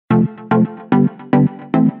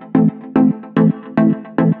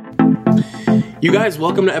You guys,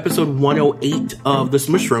 welcome to episode 108 of The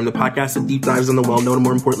Smush Room, the podcast that deep dives on the well-known and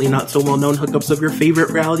more importantly not so well-known hookups of your favorite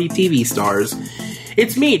reality TV stars.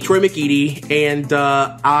 It's me, Troy McEady, and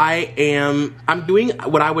I'm doing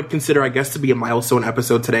what I would consider, I guess, to be a milestone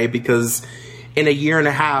episode today because in a year and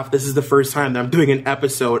a half, this is the first time that I'm doing an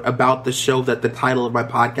episode about the show that the title of my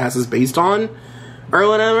podcast is based on, or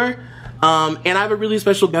whatever. And I have a really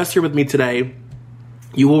special guest here with me today.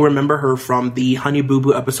 You will remember her from the Honey Boo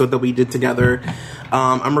Boo episode that we did together.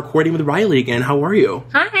 I'm recording with Riley again. How are you?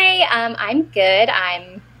 Hi, I'm good.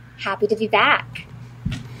 I'm happy to be back.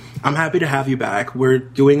 I'm happy to have you back. We're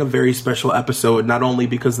doing a very special episode, not only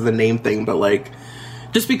because of the name thing, but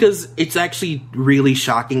just because it's actually really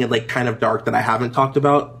shocking and kind of dark that I haven't talked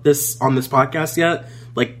about this on this podcast yet.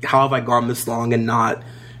 How have I gone this long and not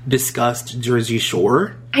discussed Jersey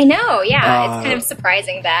Shore? I know, yeah. It's kind of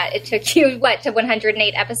surprising that it took you, to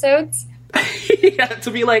 108 episodes? Yeah, to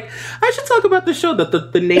be I should talk about the show that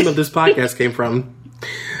the name of this podcast came from.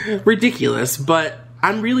 Ridiculous, but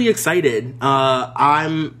I'm really excited.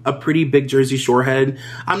 I'm a pretty big Jersey Shore head.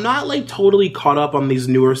 I'm not, totally caught up on these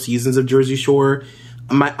newer seasons of Jersey Shore.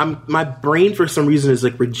 My brain, for some reason, is,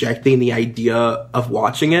 rejecting the idea of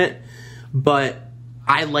watching it, but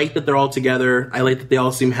I like that they're all together. I like that they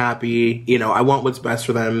all seem happy. I want what's best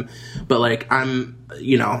for them. But,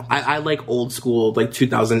 I like old school,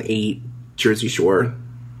 2008 Jersey Shore.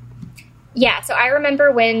 Yeah, so I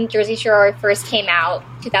remember when Jersey Shore first came out,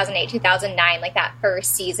 2008, 2009, that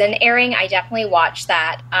first season airing. I definitely watched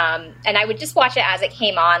that. And I would just watch it as it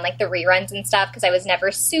came on, the reruns and stuff, because I was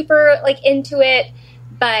never super, into it.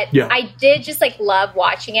 But yeah. I did just, love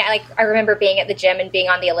watching it. I remember being at the gym and being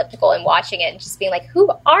on the elliptical and watching it and just being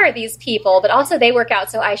who are these people? But also they work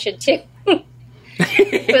out, so I should too.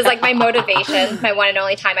 It was, my motivation, my one and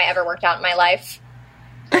only time I ever worked out in my life.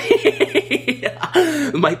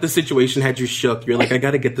 Yeah. The situation had you shook. You're I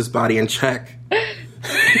gotta get this body in check.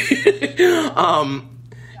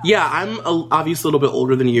 Yeah, I'm obviously a little bit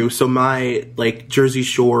older than you, so my, Jersey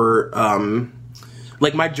Shore,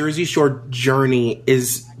 my Jersey Shore journey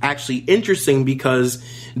is actually interesting because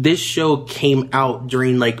this show came out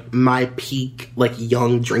during, my peak,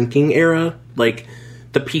 young drinking era.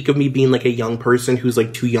 The peak of me being, a young person who's,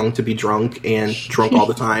 too young to be drunk and drunk all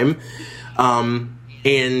the time.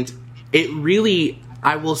 And it really,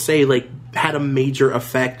 I will say, had a major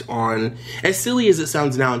effect on, as silly as it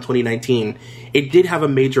sounds now in 2019, it did have a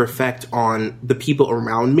major effect on the people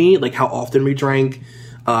around me, how often we drank.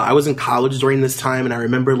 I was in college during this time, and I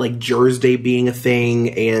remember, Jurors Day being a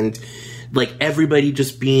thing, and, everybody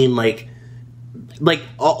just being,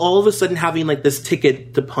 all of a sudden having, this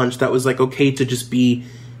ticket to punch that was, okay to just be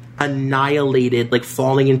annihilated,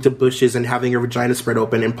 falling into bushes and having your vagina spread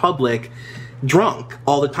open in public, drunk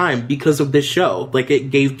all the time because of this show.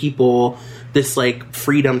 It gave people this,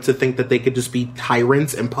 freedom to think that they could just be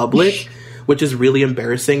tyrants in public, which is really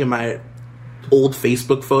embarrassing, and my old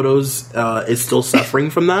Facebook photos is still suffering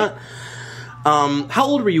from that. How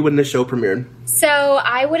old were you when the show premiered? So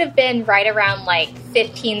I would have been right around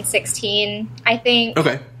 15, 16, I think.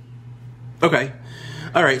 Okay.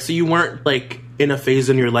 All right. So you weren't in a phase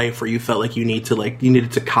in your life where you felt you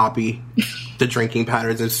needed to copy the drinking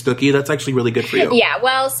patterns of Snooki. That's actually really good for you. Yeah.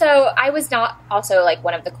 Well, so I was not also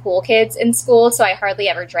one of the cool kids in school, so I hardly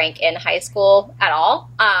ever drank in high school at all.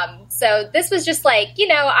 So this was just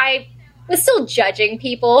I was still judging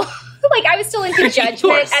people. I was still into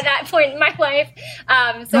judgment at that point in my life.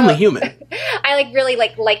 So I'm a human. I really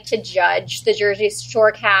like to judge the Jersey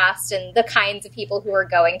Shore cast and the kinds of people who were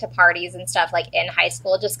going to parties and stuff in high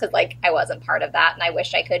school, just because I wasn't part of that and I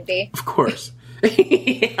wish I could be. Of course. If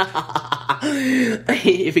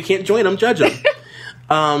you can't join them, judge them.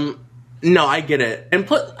 No, I get it. And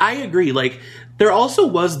I agree. There also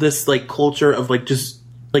was this culture of just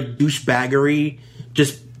douchebaggery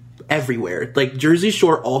just everywhere. Jersey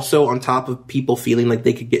Shore also, on top of people feeling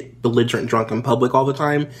they could get belligerent drunk in public all the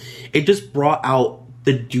time, it just brought out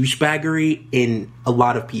the douchebaggery in a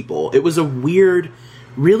lot of people. It was a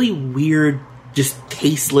really weird, just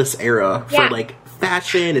tasteless era for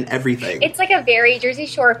fashion and everything. It's Jersey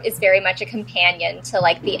Shore is very much a companion to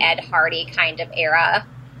the Ed Hardy kind of era.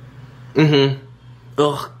 Mm-hmm.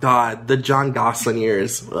 Oh God, the John Gosselin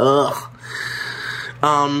years. Ugh.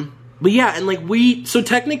 But yeah, and so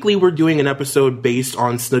technically we're doing an episode based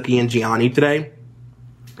on Snooki and Jionni today.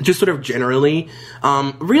 Just sort of generally.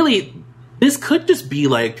 Really, this could just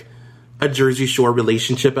be a Jersey Shore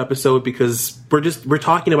relationship episode because we're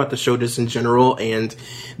talking about the show just in general, and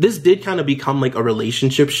this did kind of become a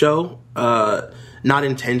relationship show. Not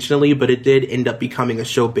intentionally, but it did end up becoming a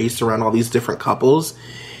show based around all these different couples.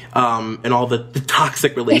 and all the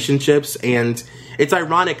toxic relationships. And it's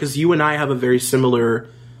ironic because you and I have a very similar,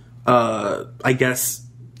 I guess,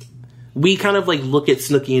 we kind of like look at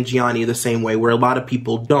Snooki and Jionni the same way, where a lot of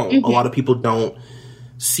people don't. Mm-hmm. A lot of people don't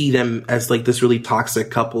see them as like this really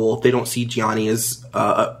toxic couple. They don't see Jionni as,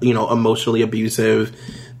 emotionally abusive.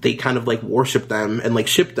 They kind of like worship them and like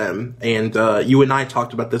ship them. And you and I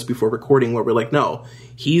talked about this before recording, where we're like, no,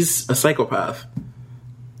 he's a psychopath.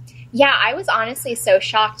 Yeah, I was honestly so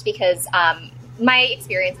shocked because my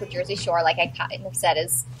experience with Jersey Shore, like I kind of said,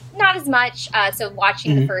 is not as much. So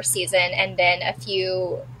watching the first season, and then a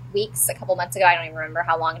couple months ago, I don't even remember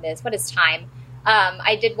how long it is. What is time?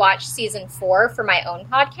 I did watch season 4 for my own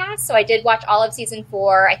podcast. So I did watch all of season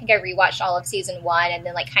 4. I think I rewatched all of season 1, and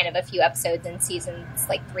then like kind of a few episodes in seasons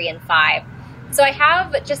like 3 and 5. So I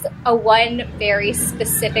have just one very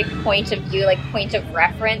specific point of view, like point of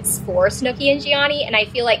reference for Snooki and Jionni. And I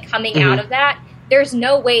feel like coming out of that, there's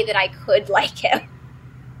no way that I could like him.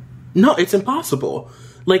 No, it's impossible.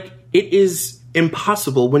 Like, it is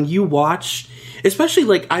impossible when you watch, especially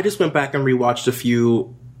like I just went back and rewatched a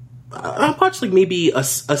few. I watched like maybe a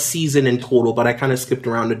season in total, but I kind of skipped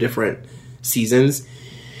around to different seasons.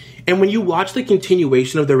 And when you watch the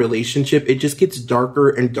continuation of the relationship, it just gets darker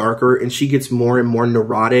and darker, and she gets more and more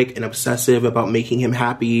neurotic and obsessive about making him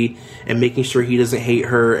happy and making sure he doesn't hate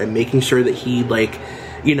her and making sure that he, like,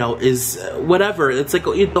 is whatever. It's like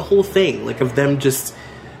the whole thing, like, of them just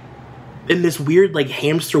in this weird, like,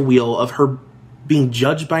 hamster wheel of her being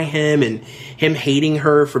judged by him and him hating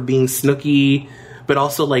her for being Snooki, but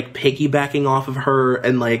also, like, piggybacking off of her.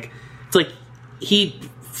 And, like, it's like he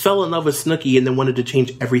fell in love with Snooki and then wanted to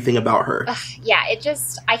change everything about her. Yeah, I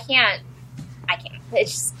can't.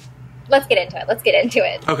 It's just, let's get into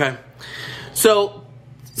it. Okay. So,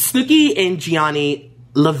 Snooki and Jionni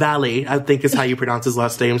Lavalle, I think is how you pronounce his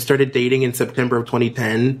last name, started dating in September of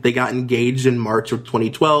 2010. They got engaged in March of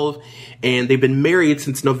 2012, and they've been married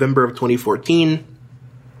since November of 2014.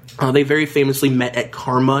 They very famously met at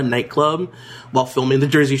Karma nightclub while filming The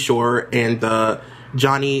Jersey Shore, and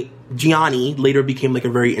Jionni later became like a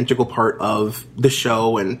very integral part of the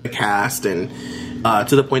show and the cast, and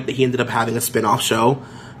to the point that he ended up having a spin-off show.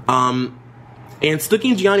 And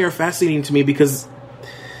Snooki and Jionni are fascinating to me because,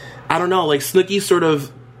 I don't know, like, Snooki sort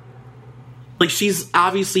of, like, she's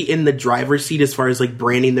obviously in the driver's seat as far as, like,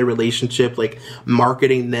 branding their relationship, like,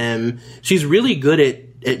 marketing them. She's really good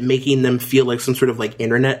at making them feel like some sort of, like,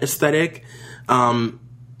 internet aesthetic.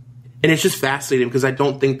 And it's just fascinating because I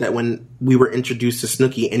don't think that when we were introduced to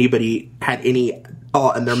Snooki, anybody had any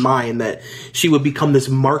thought in their mind that she would become this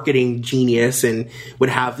marketing genius and would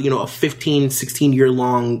have, a 15,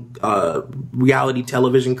 16-year-long reality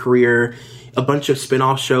television career, a bunch of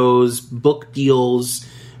spin-off shows, book deals,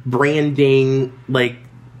 branding, like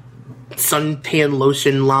suntan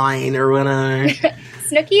lotion line or whatever.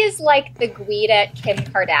 Snooki is like the Guida Kim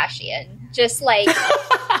Kardashian. Just like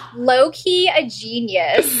low-key a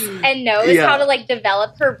genius and knows how to like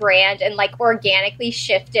develop her brand and like organically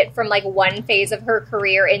shift it from like one phase of her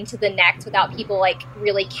career into the next without people like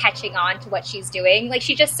really catching on to what she's doing. Like,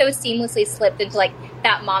 she just so seamlessly slipped into like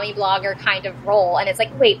that mommy blogger kind of role, and it's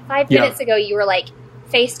like, wait, 5 minutes ago you were like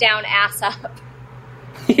face down, ass up.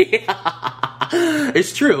 Yeah,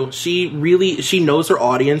 it's true. She knows her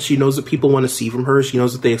audience. She knows what people want to see from her. She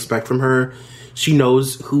knows what they expect from her. She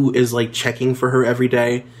knows who is, like, checking for her every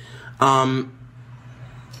day. And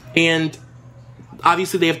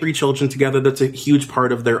obviously they have 3 children together. That's a huge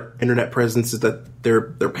part of their internet presence, is that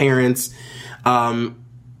they're parents. And,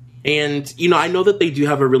 I know that they do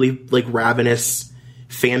have a really, like, ravenous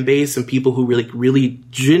fan base and people who really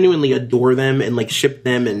genuinely adore them and, like, ship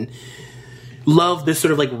them and love this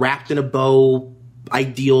sort of, like, wrapped in a bow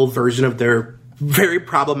ideal version of their very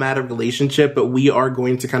problematic relationship. But we are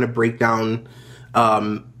going to kind of break down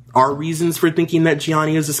our reasons for thinking that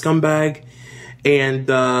Jionni is a scumbag.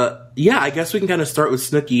 And I guess we can kind of start with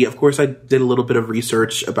Snooki. Of course, I did a little bit of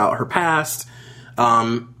research about her past.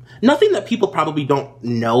 Nothing that people probably don't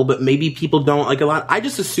know, but maybe people don't. Like, a lot, I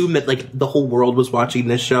just assumed that, like, the whole world was watching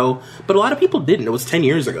this show, but a lot of people didn't. It was 10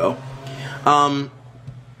 years ago.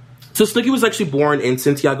 So Snooki was actually born in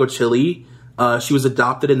Santiago, Chile. She was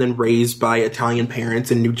adopted and then raised by Italian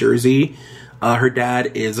parents in New Jersey. Her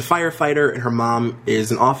dad is a firefighter and her mom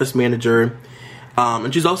is an office manager.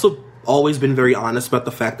 And she's also always been very honest about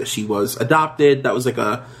the fact that she was adopted. That was like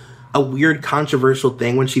a weird controversial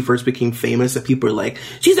thing when she first became famous, that people were like,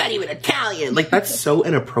 she's not even Italian. Like, that's so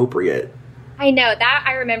inappropriate. I know that.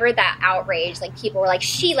 I remember that outrage. Like, people were like,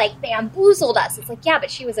 she like bamboozled us. It's like, yeah,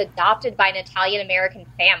 but she was adopted by an Italian American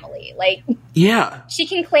family. Like, yeah, she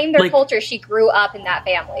can claim their culture. She grew up in that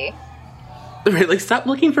family. Right, like, stop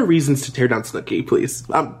looking for reasons to tear down Snooki, please.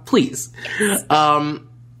 Please. Yes.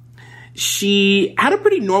 She had a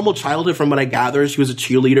pretty normal childhood from what I gather. She was a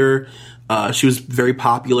cheerleader. She was very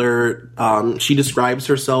popular. She describes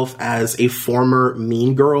herself as a former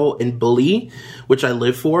mean girl and bully, which I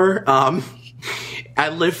live for. I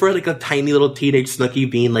live for, like, a tiny little teenage Snooki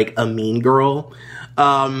being, like, a mean girl.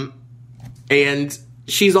 And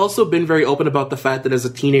she's also been very open about the fact that as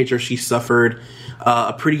a teenager, she suffered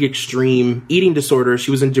a pretty extreme eating disorder.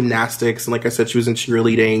 She was in gymnastics, and like I said, she was in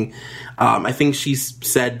cheerleading. I think she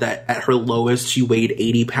said that at her lowest, she weighed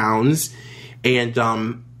 80 pounds.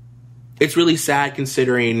 And it's really sad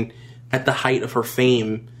considering at the height of her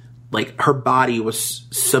fame, like, her body was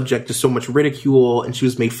subject to so much ridicule, and she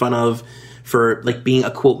was made fun of for, like, being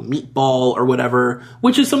a, quote, meatball or whatever,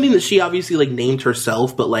 which is something that she obviously, like, named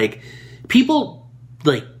herself, but, like, people,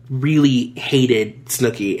 like, really hated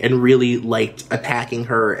Snooki and really liked attacking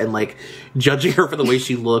her and, like, judging her for the way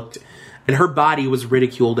she looked. And her body was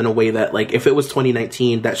ridiculed in a way that, like, if it was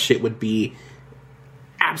 2019, that shit would be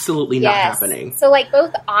absolutely not happening. So, like,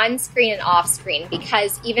 both on screen and off screen,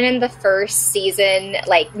 because even in the first season,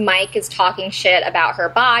 like, Mike is talking shit about her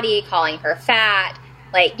body, calling her fat.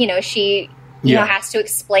 Like, you know, she, you know, has to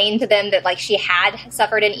explain to them that, like, she had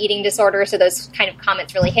suffered an eating disorder, so those kind of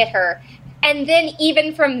comments really hit her. And then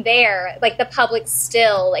even from there, like, the public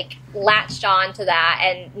still, like, latched on to that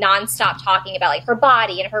and nonstop talking about, like, her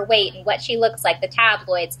body and her weight and what she looks like, the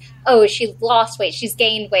tabloids. Oh, she's lost weight, she's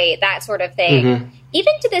gained weight, that sort of thing. Mm-hmm.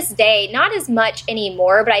 Even to this day, not as much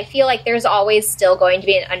anymore, but I feel like there's always still going to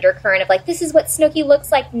be an undercurrent of, like, this is what Snooki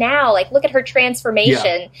looks like now. Like, look at her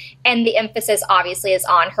transformation. Yeah. And the emphasis, obviously, is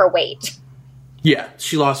on her weight. Yeah,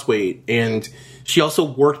 she lost weight, and she also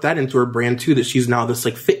worked that into her brand, too, that she's now this,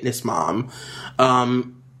 like, fitness mom.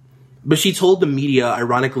 But she told the media,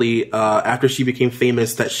 ironically, after she became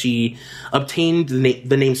famous, that she obtained the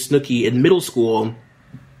name Snooki in middle school,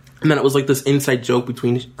 and then it was, like, this inside joke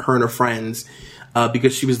between her and her friends,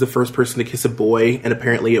 because she was the first person to kiss a boy, and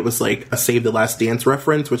apparently it was, like, a Save the Last Dance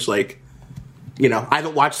reference, which, like, you know, I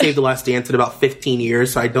haven't watched Save the Last Dance in about 15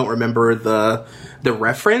 years, so I don't remember the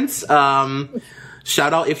reference.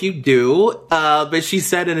 Shout out if you do. But she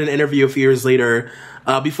said in an interview a few years later,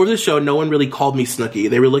 before the show, no one really called me Snooki.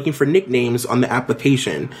 They were looking for nicknames on the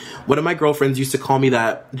application. One of my girlfriends used to call me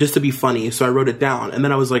that just to be funny, so I wrote it down. And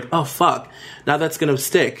then I was like, oh, fuck. Now that's going to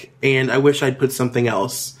stick. And I wish I'd put something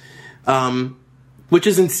else. Which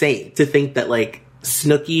is insane to think that, like,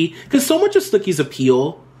 Snooki... Because so much of Snooki's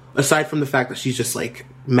appeal, aside from the fact that she's just, like,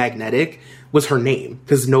 magnetic, was her name.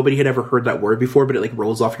 Because nobody had ever heard that word before, but it, like,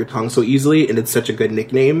 rolls off your tongue so easily, and it's such a good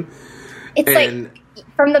nickname. It's like,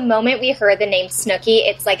 from the moment we heard the name Snooki,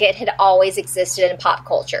 it's like it had always existed in pop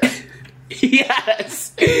culture.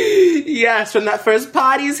 Yes! Yes, from that first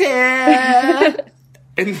Party's here!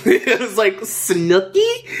 And it was like,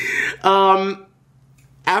 Snooki?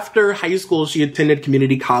 After high school, she attended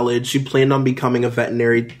community college. She planned on becoming a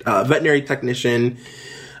veterinary technician,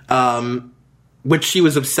 which she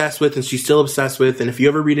was obsessed with, and she's still obsessed with. And if you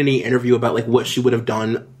ever read any interview about, like, what she would have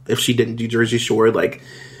done if she didn't do Jersey Shore, like,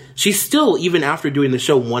 she still, even after doing the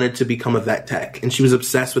show, wanted to become a vet tech. And she was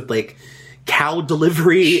obsessed with, like, cow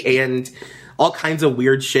delivery and all kinds of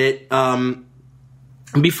weird shit.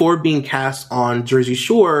 Before being cast on Jersey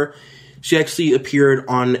Shore, she actually appeared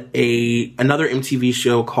on another MTV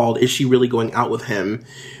show called Is She Really Going Out With Him?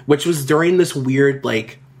 Which was during this weird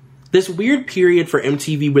period for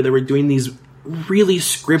MTV where they were doing these really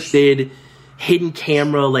scripted, hidden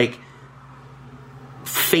camera, like,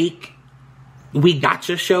 fake we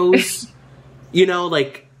gotcha shows. You know,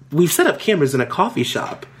 like, we've set up cameras in a coffee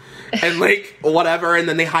shop. And, like, whatever, and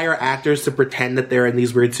then they hire actors to pretend that they're in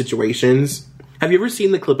these weird situations. Have you ever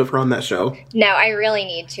seen the clip of her on that show? No, I really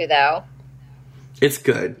need to, though. It's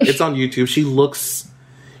good. It's on YouTube. She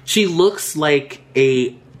looks like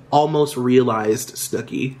a almost realized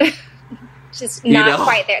Snooki. Just not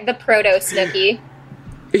quite there. The proto Snooki.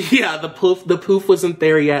 Yeah, the poof wasn't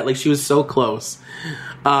there yet. Like, she was so close.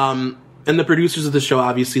 And the producers of the show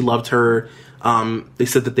obviously loved her. They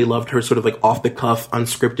said that they loved her sort of, like, off the cuff,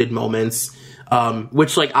 unscripted moments.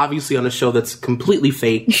 Which, like, obviously on a show that's completely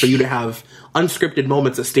fake, for you to have unscripted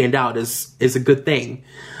moments that stand out is a good thing.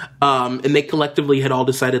 And they collectively had all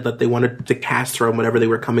decided that they wanted to cast her on whatever they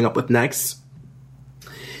were coming up with next.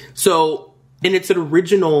 So, in its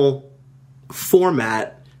original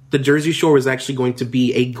format, the Jersey Shore was actually going to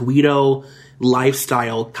be a Guido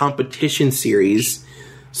lifestyle competition series.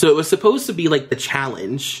 So it was supposed to be like The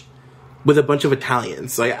Challenge with a bunch of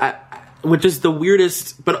Italians. Like, which is the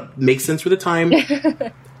weirdest, but makes sense for the time.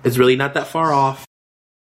 It's really not that far off.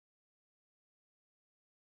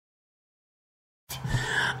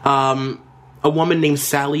 A woman named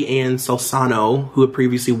Sally Ann Salsano, who had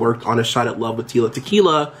previously worked on A Shot at Love with Tila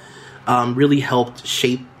Tequila, really helped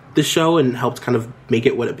shape the show and helped kind of make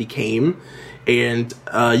it what it became. And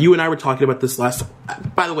you and I were talking about this last.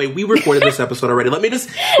 By the way, we recorded this episode already. Let me just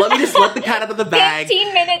let the cat out of the bag.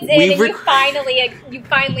 15 minutes in, and you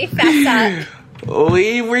finally fessed up.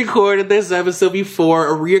 We recorded this episode before.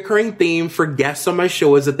 A reoccurring theme for guests on my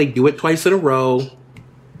show is that they do it twice in a row.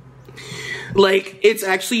 Like, it's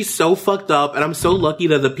actually so fucked up, and I'm so lucky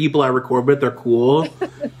that the people I record with are cool.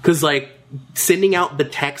 Because, like, sending out the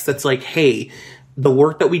text that's like, hey, the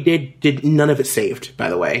work that we did none of it saved, by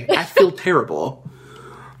the way. I feel terrible.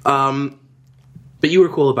 But you were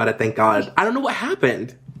cool about it, thank God. I don't know what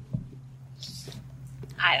happened.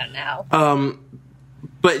 I don't know.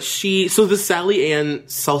 But so the Sally Ann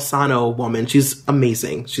Salsano woman, she's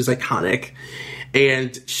amazing. She's iconic.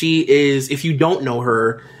 And she is, if you don't know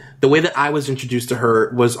her, the way that I was introduced to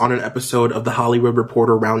her was on an episode of the Hollywood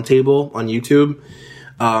Reporter Roundtable on YouTube.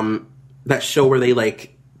 That show where they,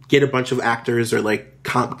 like, get a bunch of actors or, like,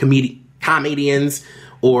 comedians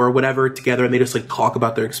or whatever together, and they just, like, talk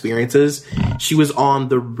about their experiences. She was on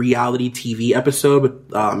the reality TV episode with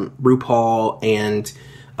RuPaul and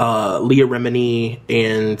Leah Remini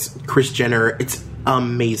and Kris Jenner. It's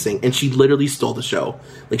amazing. And she literally stole the show.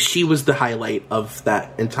 Like, she was the highlight of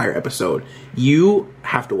that entire episode. You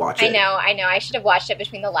have to watch it. I know. I should have watched it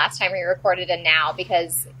between the last time we recorded and now,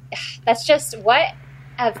 because that's just what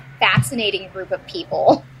a fascinating group of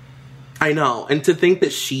people. I know. And to think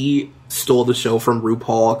that she stole the show from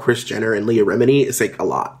RuPaul, Kris Jenner, and Leah Remini is, like, a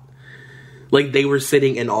lot. Like, they were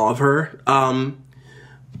sitting in awe of her.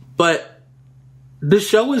 But the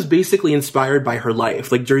show is basically inspired by her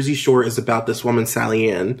life. Like, Jersey Shore is about this woman,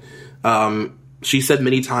 Sally Ann. She said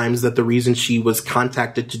many times that the reason she was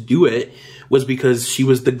contacted to do it was because she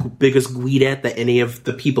was the biggest guidette that any of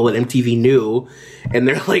the people at MTV knew. And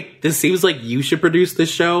they're like, this seems like you should produce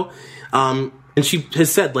this show. And she has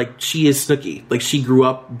said, like, she is Snooki. Like, she grew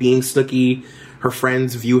up being Snooki. Her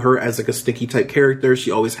friends view her as, like, a Snooki type character. She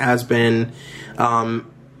always has been.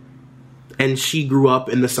 And she grew up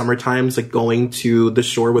in the summer times, like, going to the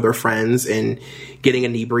shore with her friends and getting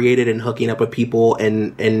inebriated and hooking up with people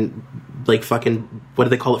and like, fucking, what do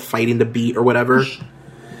they call it? Fighting the beat or whatever.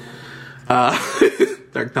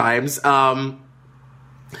 Dark times. But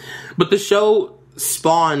the show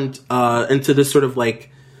spawned into this sort of,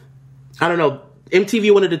 like, I don't know,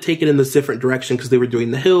 MTV wanted to take it in this different direction because they were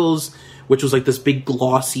doing The Hills, which was, like, this big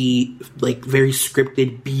glossy, like, very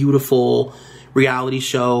scripted, beautiful reality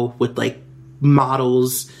show with, like,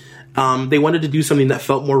 models. They wanted to do something that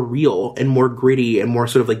felt more real and more gritty and more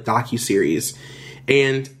sort of, like, docuseries.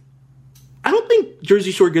 And I don't think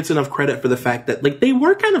Jersey Shore gets enough credit for the fact that, like, they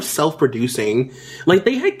were kind of self-producing. Like,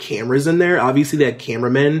 they had cameras in there. Obviously, they had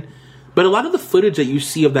cameramen. But a lot of the footage that you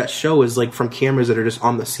see of that show is, like, from cameras that are just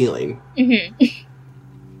on the ceiling. Mm-hmm.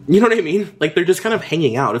 You know what I mean? Like, they're just kind of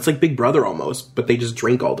hanging out. It's like Big Brother almost, but they just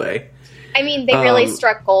drink all day. I mean, they really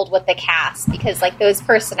struck gold with the cast because, like, those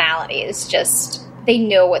personalities just, they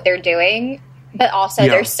know what they're doing. But also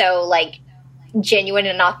they're so, like, genuine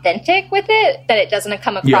and authentic with it that it doesn't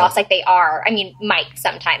come across like they are. I mean, Mike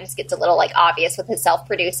sometimes gets a little, like, obvious with his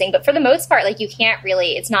self-producing, but for the most part, like, you can't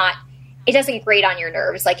really, it doesn't grate on your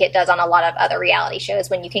nerves like it does on a lot of other reality shows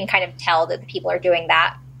when you can kind of tell that the people are doing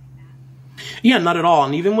that. Yeah, not at all.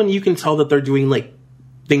 And even when you can tell that they're doing, like,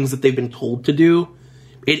 things that they've been told to do,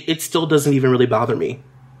 it still doesn't even really bother me.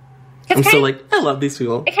 I'm still like, I love these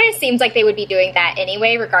people. It kind of seems like they would be doing that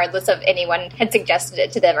anyway, regardless of anyone had suggested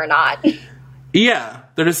it to them or not. Yeah,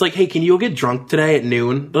 they're just like, hey, can you go get drunk today at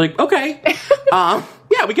noon? They're like, okay.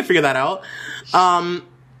 Yeah, we can figure that out.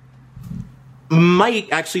 Mike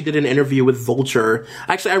actually did an interview with Vulture.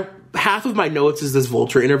 Actually, half of my notes is this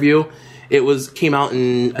Vulture interview. It came out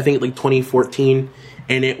in, I think, like 2014,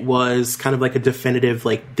 and it was kind of like a definitive,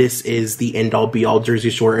 like, this is the end-all be-all Jersey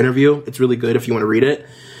Shore interview. It's really good if you want to read it.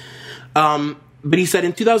 But he said,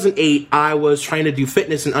 in 2008, I was trying to do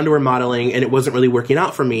fitness and underwear modeling, and it wasn't really working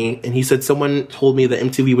out for me. And he said, someone told me that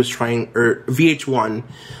MTV was trying, or VH1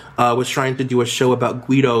 was trying to do a show about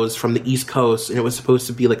Guidos from the East Coast, and it was supposed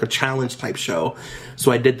to be like a challenge type show.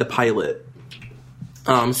 So I did the pilot.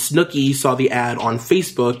 Snooki saw the ad on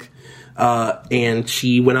Facebook, and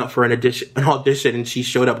she went out for an audition, and she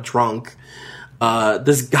showed up drunk.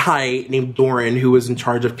 This guy named Doran, who was in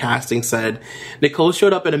charge of casting, said, Nicole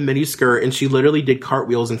showed up in a miniskirt and she literally did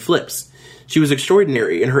cartwheels and flips. She was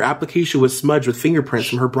extraordinary, and her application was smudged with fingerprints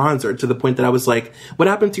from her bronzer to the point that I was like, what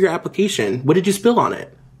happened to your application? What did you spill on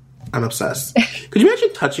it? I'm obsessed. Could you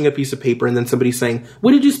imagine touching a piece of paper and then somebody saying,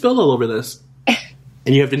 what did you spill all over this?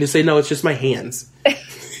 And you have to just say, no, it's just my hands.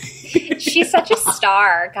 She's such a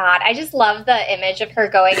star. God, I just love the image of her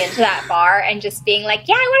going into that bar and just being like,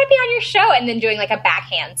 yeah, I want to be on your show, and then doing like a back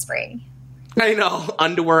handspring. I know.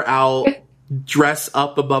 Underwear out, dress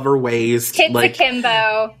up above her waist. Tits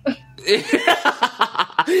akimbo.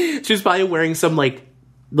 She was probably wearing some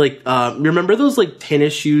remember those like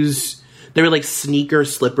tennis shoes? They were like sneaker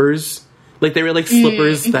slippers. Like they were like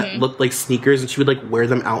slippers that looked like sneakers, and she would like wear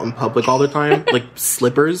them out in public all the time, like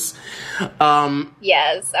slippers.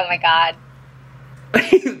 Yes. Oh my God.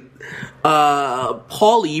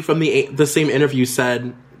 Paulie from the same interview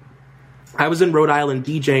said, I was in Rhode Island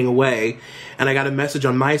DJing away, and I got a message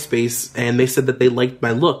on MySpace, and they said that they liked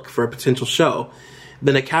my look for a potential show.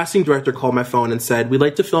 Then a casting director called my phone and said, we'd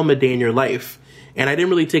like to film a day in your life. And I didn't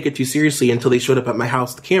really take it too seriously until they showed up at my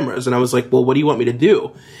house with the cameras. And I was like, well, what do you want me to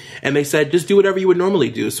do? And they said, just do whatever you would normally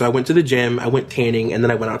do. So I went to the gym, I went tanning, and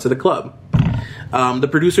then I went out to the club. The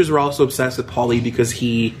producers were also obsessed with Paulie because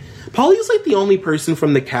Paulie's like the only person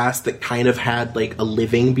from the cast that kind of had like a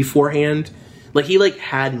living beforehand. Like he like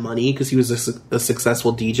had money because he was a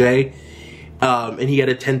successful DJ. And he had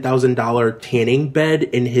a $10,000 tanning bed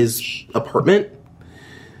in his apartment.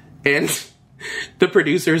 And the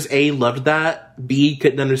producers, A, loved that, B,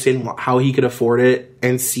 couldn't understand how he could afford it,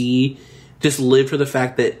 and C, just lived for the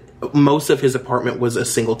fact that most of his apartment was a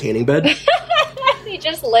single tanning bed. He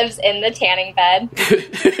just lives in the tanning bed.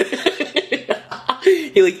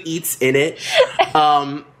 He, like, eats in it.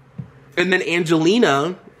 And then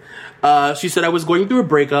Angelina, she said, I was going through a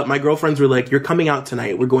breakup. My girlfriends were like, you're coming out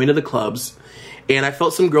tonight. We're going to the clubs. And I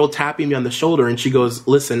felt some girl tapping me on the shoulder, and she goes,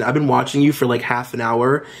 listen, I've been watching you for like half an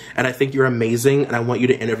hour, and I think you're amazing, and I want you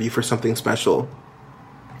to interview for something special.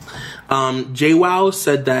 JWoww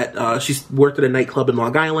said that she worked at a nightclub in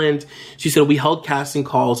Long Island. She said, we held casting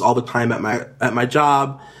calls all the time at my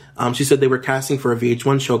job. She said they were casting for a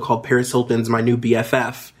VH1 show called Paris Hilton's My New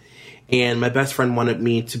BFF. And my best friend wanted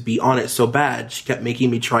me to be on it so bad, she kept making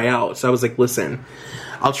me try out. So I was like, listen,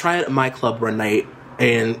 I'll try it at my club one night.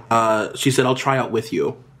 And she said, I'll try out with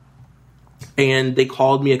you. And they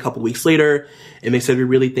called me a couple weeks later, and they said, we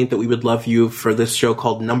really think that we would love you for this show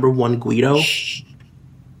called Number One Guido.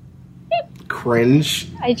 Cringe.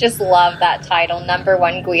 I just love that title, Number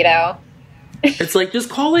One Guido. It's like, just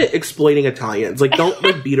call it Exploiting Italians. Like, don't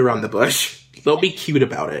like beat around the bush. Don't be cute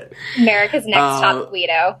about it. America's Next Top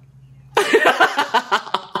Guido.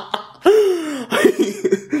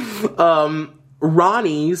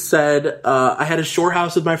 Ronnie said, I had a shore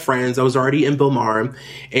house with my friends. I was already in Bilmar,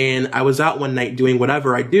 and I was out one night doing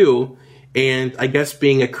whatever I do, and I guess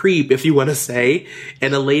being a creep, if you want to say,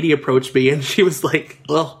 and a lady approached me, and she was like,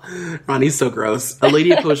 well, Ronnie's so gross. A lady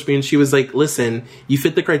approached me, and she was like, listen, you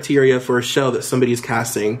fit the criteria for a show that somebody's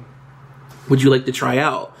casting. Would you like to try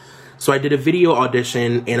out? So I did a video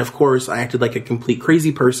audition, and of course, I acted like a complete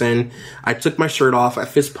crazy person. I took my shirt off, I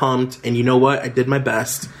fist pumped, and you know what? I did my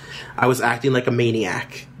best. I was acting like a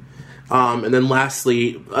maniac. And then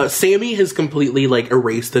lastly, Sammy has completely like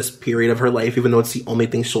erased this period of her life, even though it's the only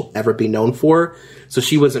thing she'll ever be known for. So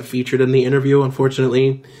she wasn't featured in the interview,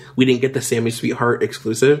 unfortunately. We didn't get the Sammy Sweetheart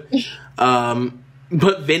exclusive.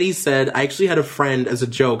 But Vinny said, I actually had a friend, as a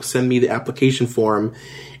joke, send me the application form,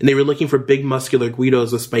 and they were looking for big muscular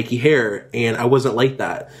Guidos with spiky hair, and I wasn't like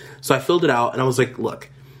that. So I filled it out, and I was like, look.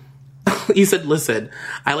 He said, listen,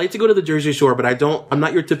 I like to go to the Jersey Shore, but I'm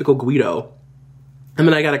not your typical Guido. And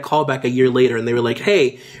then I got a call back a year later, and they were like,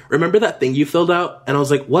 hey, remember that thing you filled out? And I was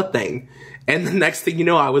like, what thing? And the next thing you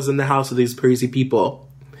know, I was in the house with these crazy people.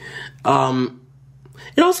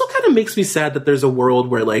 It also kind of makes me sad that there's a world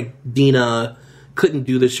where, like, Dina couldn't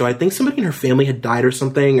do the show. I think somebody in her family had died or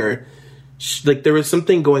something, or there was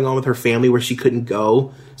something going on with her family where she couldn't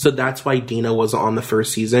go. So that's why Dina wasn't on the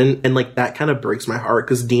first season. And like that kind of breaks my heart,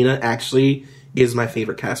 because Dina actually is my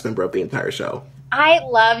favorite cast member of the entire show. I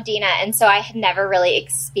love Dina, and so I had never really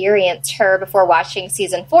experienced her before watching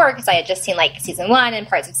season 4, because I had just seen like season 1 and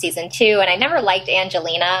parts of season 2, and I never liked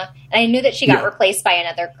Angelina, and I knew that she got replaced by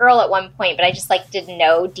another girl at one point, but I just like didn't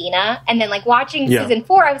know Dina. And then like watching season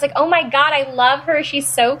 4, I was like, oh my god, I love her, she's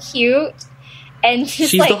so cute. And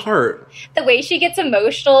just, she's like, the heart. The way she gets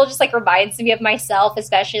emotional just like reminds me of myself,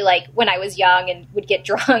 especially like when I was young and would get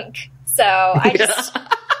drunk. So I just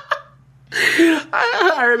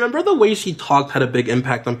I remember the way she talked had a big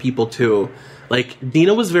impact on people too. Like,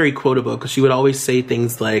 Dina was very quotable because she would always say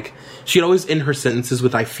things like, she'd always end her sentences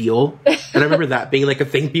with, I feel. And I remember that being like a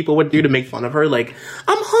thing people would do to make fun of her. Like,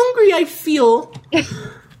 I'm hungry, I feel.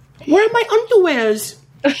 Where are my underwears?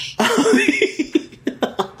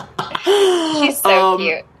 She's so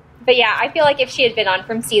cute. But yeah, I feel like if she had been on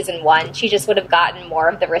from season 1, she just would have gotten more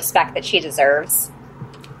of the respect that she deserves.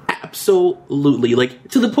 absolutely. Like,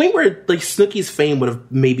 to the point where, like, Snooki's fame would have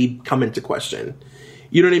maybe come into question.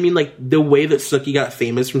 You know what I mean? Like, the way that Snooki got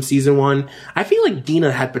famous from season 1, I feel like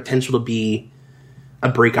Dina had potential to be a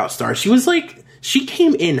breakout star. She was like, she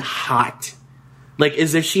came in hot. Like,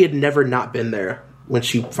 as if she had never not been there when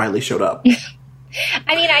she finally showed up.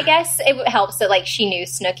 I mean, I guess it helps that, like, she knew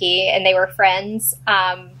Snooki and they were friends.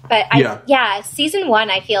 Season 1,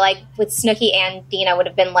 I feel like with Snooki and Dina would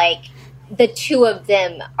have been, like, the two of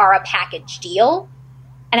them are a package deal.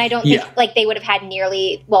 And I don't think, like, they would have had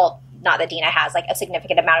nearly, well, not that Dina has, like, a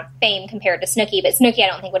significant amount of fame compared to Snooki, but Snooki I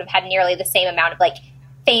don't think would have had nearly the same amount of, like,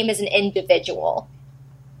 fame as an individual.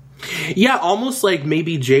 Yeah, almost like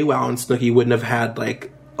maybe JWoww and Snooki wouldn't have had,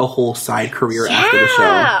 like, a whole side career after the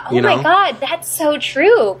show. You know? My God, that's so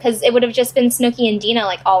true. Because it would have just been Snooki and Dina,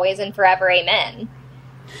 like, always and forever, amen.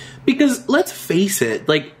 Because, let's face it,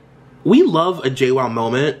 like, we love a JWoww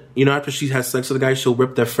moment. You know, after she has sex with a guy, she'll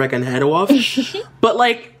rip their frickin' head off. But,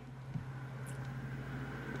 like,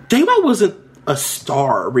 JWoww wasn't a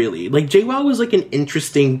star, really. Like, JWoww was, like, an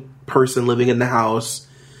interesting person living in the house.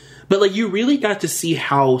 But, like, you really got to see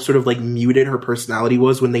how sort of, like, muted her personality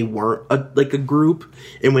was when they weren't, a group.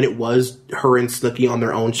 And when it was her and Snooki on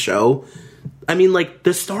their own show. I mean, like,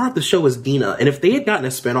 the star of the show was Dina. And if they had gotten a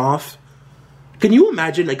spinoff, can you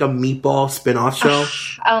imagine, like, a meatball spinoff show?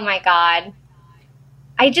 Oh, my God.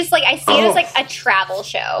 I see it as, like, a travel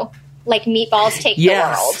show. Like, Meatballs Take the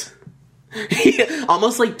World. Yeah,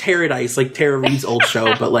 almost like Paradise, like Tara Reid's old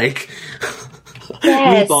show, but, like...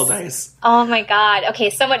 Yes. Meatball Dice. Oh my God. Okay,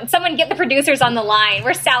 someone get the producers on the line.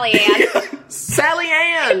 Where's Sally Ann? Sally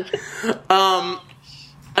Ann!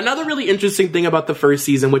 Another really interesting thing about the first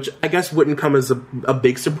season, which I guess wouldn't come as a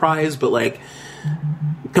big surprise, but, like,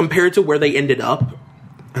 compared to where they ended up...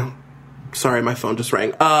 Oh, sorry, my phone just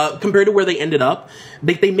rang. Compared to where they ended up,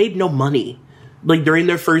 they made no money. Like, during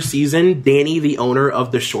their first season, Danny, the owner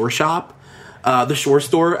of the Shore Shop, the Shore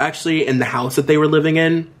Store, actually, in the house that they were living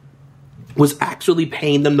in, was actually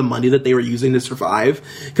paying them the money that they were using to survive,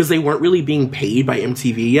 because they weren't really being paid by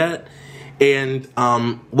MTV yet. And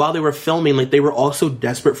while they were filming, like, they were also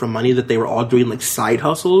desperate for money, that they were all doing, like, side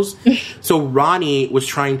hustles. So Ronnie was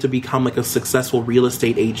trying to become, like, a successful real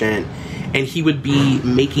estate agent, and he would be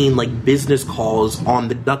making, like, business calls on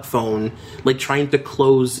the duck phone, like, trying to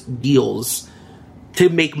close deals to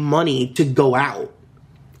make money to go out,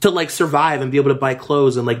 to, like, survive and be able to buy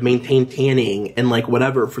clothes and, like, maintain tanning and, like,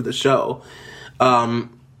 whatever for the show. And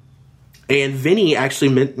Vinny actually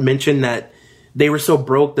mentioned that they were so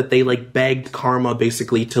broke that they, like, begged Karma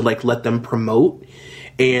basically to, like, let them promote.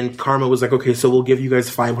 And Karma was like, okay, so we'll give you guys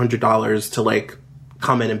 $500 to, like,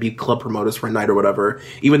 come in and be club promoters for a night or whatever,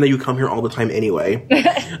 even though you come here all the time anyway.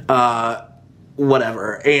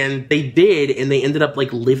 Whatever. And they did, and they ended up,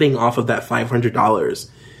 like, living off of that $500,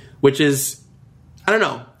 which is, I don't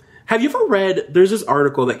know. Have you ever read, there's this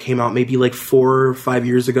article that came out maybe, like, 4 or 5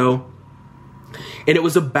 years ago, and it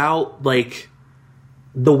was about, like,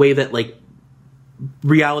 the way that, like,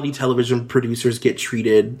 reality television producers get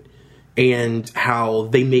treated, and how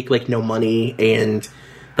they make, like, no money, and,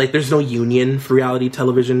 like, there's no union for reality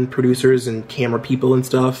television producers and camera people and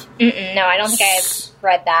stuff. No, I don't think I've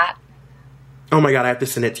read that. Oh my God, I have to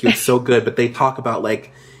send it to you. It's so good. But they talk about,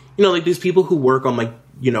 like, you know, like, these people who work on, like,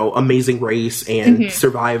 you know, Amazing Race and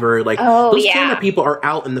Survivor, like, those camera people are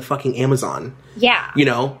out in the fucking Amazon. Yeah. You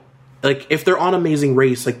know? Like, if they're on Amazing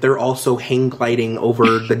Race, like, they're also hang gliding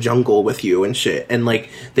over the jungle with you and shit. And, like,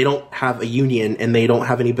 they don't have a union, and they don't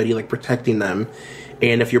have anybody, like, protecting them.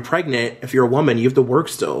 And if you're pregnant, if you're a woman, you have to work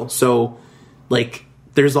still. So, like,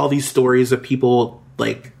 there's all these stories of people,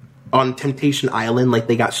 like, on Temptation Island, like,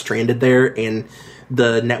 they got stranded there, and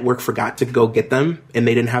the network forgot to go get them, and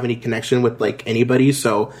they didn't have any connection with, like, anybody,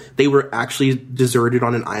 so they were actually deserted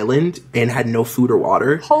on an island and had no food or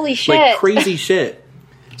water. Holy shit. Like, crazy shit.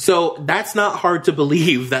 So that's not hard to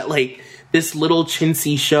believe that, like, this little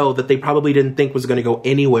chintzy show that they probably didn't think was going to go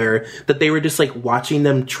anywhere, that they were just, like, watching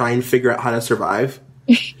them try and figure out how to survive.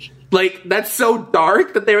 Like, that's so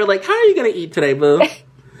dark that they were like, how are you going to eat today, boo?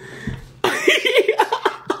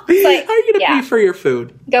 Like, how are you going to pay for your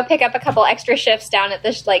food? Go pick up a couple extra shifts down at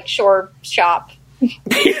this, like, Shore Shop.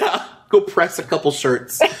 Yeah, go press a couple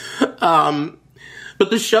shirts. But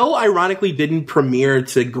the show, ironically, didn't premiere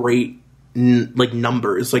to great, like,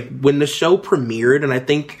 numbers. Like, when the show premiered, and I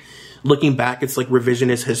think, looking back, it's, like,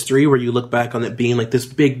 revisionist history, where you look back on it being, like, this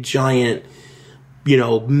big, giant, you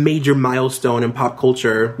know, major milestone in pop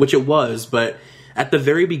culture, which it was, but at the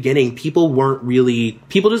very beginning, people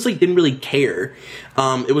just, like, didn't really care.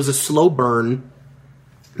 It was a slow burn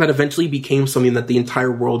that eventually became something that the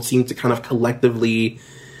entire world seemed to kind of collectively,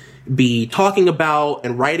 be talking about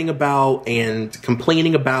and writing about and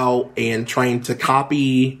complaining about and trying to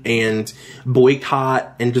copy and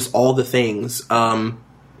boycott and just all the things.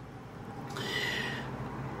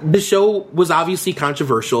 The show was obviously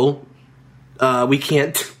controversial. We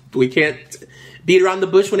can't beat around the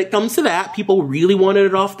bush when it comes to that. People really wanted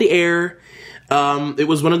it off the air. It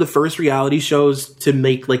was one of the first reality shows to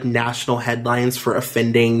make like national headlines for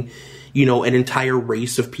offending, you know, an entire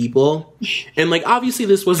race of people. And like, obviously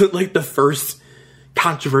this wasn't like the first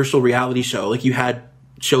controversial reality show. Like, you had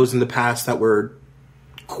shows in the past that were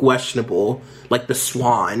questionable, like The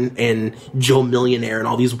Swan and Joe Millionaire and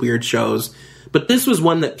all these weird shows. But this was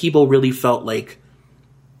one that people really felt like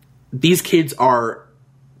these kids are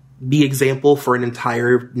the example for an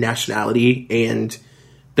entire nationality, and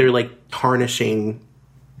they're like tarnishing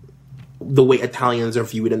the way Italians are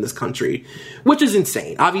viewed in this country, which is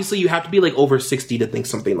insane. Obviously, you have to be like over 60 to think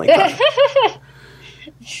something like that.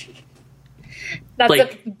 That's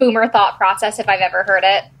like, a boomer thought process if I've ever heard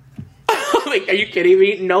it. Like, are you kidding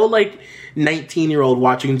me? No, like 19-year-old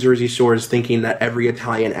watching Jersey Shore is thinking that every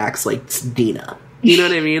Italian acts like Dina. You know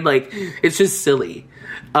what I mean? Like, it's just silly.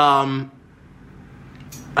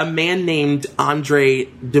 A man named Andre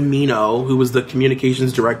Domino, who was the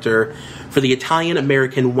communications director for the Italian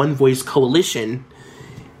American One Voice Coalition,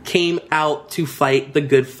 came out to fight the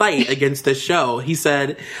good fight against this show. He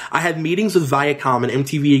said, I had meetings with Viacom and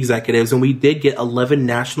MTV executives, and we did get 11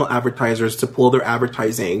 national advertisers to pull their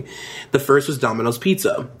advertising. The first was Domino's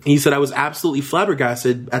Pizza. He said, I was absolutely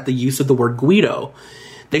flabbergasted at the use of the word Guido.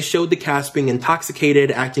 They showed the cast being intoxicated,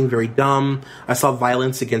 acting very dumb. I saw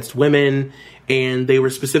violence against women, and they were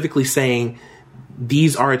specifically saying,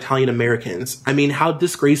 these are Italian Americans. I mean, how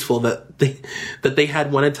disgraceful that they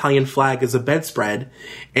had one Italian flag as a bedspread,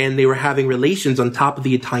 and they were having relations on top of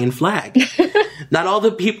the Italian flag. Not all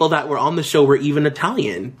the people that were on the show were even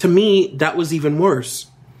Italian. To me, that was even worse.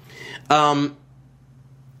 And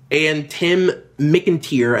Tim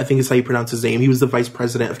McIntyre, I think is how you pronounce his name, he was the vice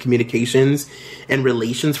president of communications and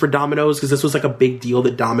relations for Domino's, because this was like a big deal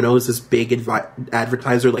that Domino's, this big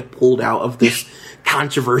advertiser, like pulled out of this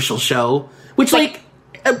controversial show, which like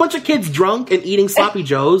a bunch of kids drunk and eating sloppy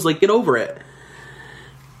joes, like, get over it.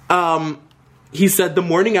 He said, the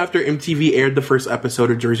morning after MTV aired the first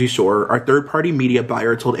episode of Jersey Shore, our third-party media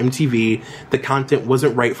buyer told MTV the content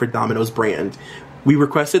wasn't right for Domino's brand. We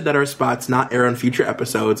requested that our spots not air on future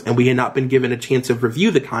episodes, and we had not been given a chance to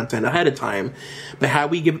review the content ahead of time. But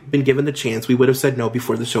had we been given the chance, we would have said no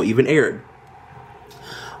before the show even aired.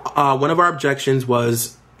 One of our objections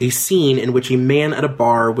was a scene in which a man at a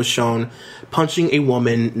bar was shown punching a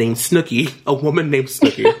woman named Snooki. A woman named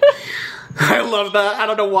Snooki. I love that. I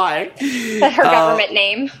don't know why. That's her government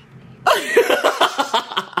name.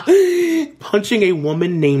 Punching a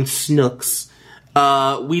woman named Snooks.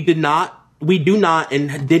 We do not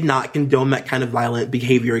and did not condone that kind of violent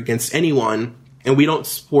behavior against anyone, and we don't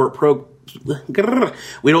support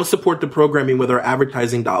the programming with our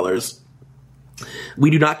advertising dollars. We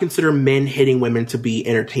do not consider men hitting women to be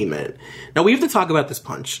entertainment. Now, we have to talk about this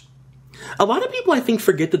punch. A lot of people, I think,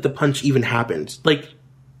 forget that the punch even happened. Like,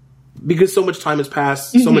 because so much time has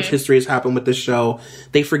passed, so much history has happened with this show,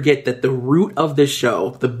 they forget that the root of this show,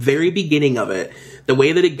 the very beginning of it, the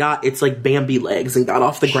way that it got its like Bambi legs and got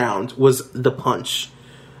off the ground, was the punch.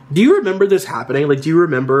 Do you remember this happening? Like, do you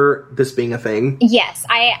remember this being a thing? Yes,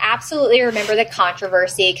 I absolutely remember the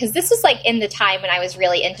controversy, because this was like in the time when I was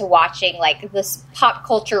really into watching like this pop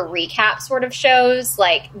culture recap sort of shows,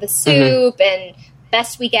 like The Soup and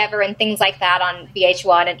Best Week Ever and things like that on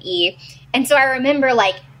VH1 and E. And so I remember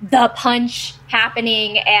like the punch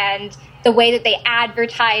happening and the way that they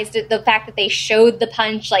advertised it, the fact that they showed the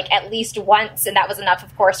punch like at least once, and that was enough,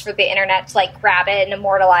 of course, for the internet to like grab it and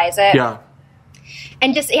immortalize it. Yeah.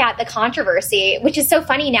 And just, yeah, the controversy, which is so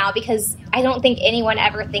funny now because I don't think anyone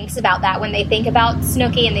ever thinks about that when they think about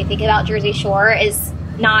Snooki and they think about Jersey Shore, is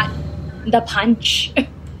not the punch.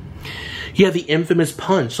 Yeah, the infamous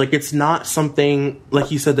punch. Like, it's not something, like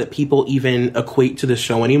you said, that people even equate to the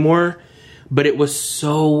show anymore. But it was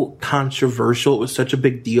so controversial. It was such a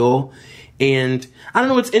big deal. And I don't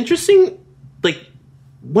know, it's interesting. Like,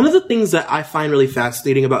 one of the things that I find really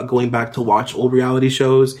fascinating about going back to watch old reality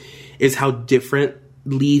shows is how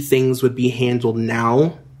differently things would be handled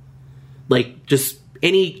now. Like, just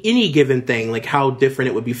any given thing, like how different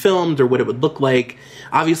it would be filmed or what it would look like.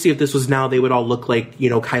 Obviously, if this was now, they would all look like, you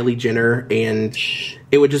know, Kylie Jenner, and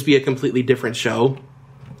it would just be a completely different show.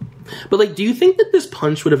 But, like, do you think that this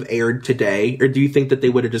punch would have aired today? Or do you think that they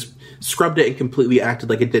would have just scrubbed it and completely acted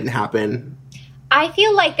like it didn't happen? I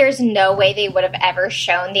feel like there's no way they would have ever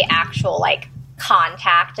shown the actual, like,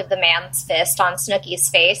 contact of the man's fist on Snooki's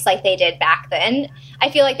face like they did back then. I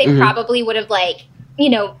feel like they probably would have, like, you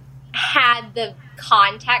know, had the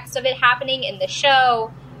context of it happening in the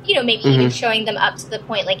show, you know, maybe even showing them up to the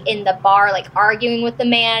point, like, in the bar, like, arguing with the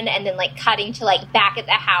man, and then, like, cutting to, like, back at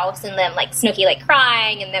the house, and then, like, Snooki, like,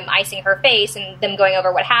 crying, and them icing her face, and them going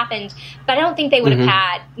over what happened. But I don't think they would have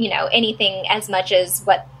had, you know, anything as much as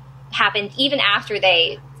what happened even after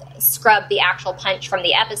they scrubbed the actual punch from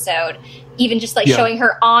the episode. Even just, like, showing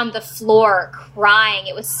her on the floor crying.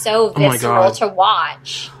 It was so visceral to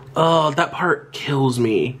watch. Oh, that part kills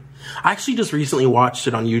me. I actually just recently watched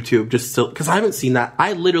it on YouTube just because I haven't seen that.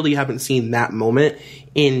 I literally haven't seen that moment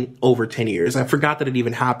in over 10 years. I forgot that it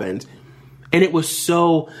even happened. And it was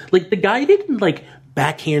so, like, the guy didn't, like,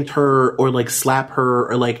 backhand her or, like, slap her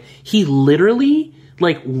or, like, he literally,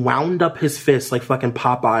 like, wound up his fist like fucking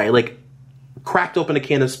Popeye, like, cracked open a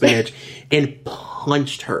can of spinach and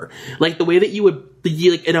punched her. Like, the way that you would,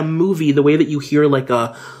 like, in a movie, the way that you hear, like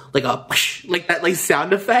that, like,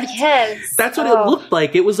 sound effect. Yes. That's what it looked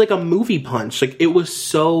like. It was like a movie punch. Like, it was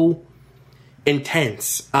so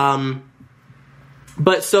intense.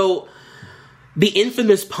 But so the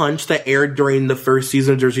infamous punch that aired during the first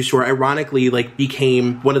season of Jersey Shore, ironically, like,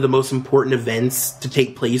 became one of the most important events to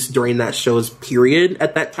take place during that show's period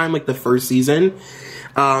at that time, like the first season.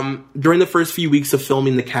 During the first few weeks of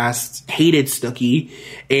filming, the cast hated Snooki,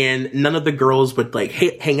 and none of the girls would, like,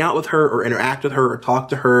 hang out with her or interact with her or talk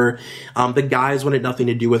to her. The guys wanted nothing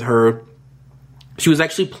to do with her. She was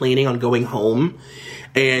actually planning on going home,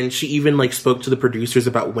 and she even, like, spoke to the producers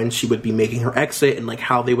about when she would be making her exit and, like,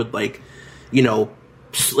 how they would, like, you know,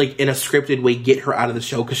 like, in a scripted way, get her out of the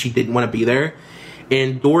show because she didn't want to be there.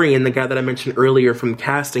 And Dorian, the guy that I mentioned earlier from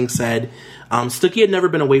casting, said Snooki had never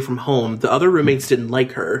been away from home. The other roommates didn't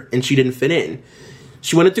like her, and she didn't fit in.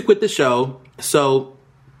 She wanted to quit the show, so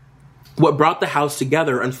what brought the house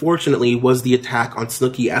together, unfortunately, was the attack on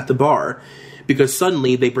Snooki at the bar, because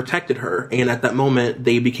suddenly they protected her, and at that moment,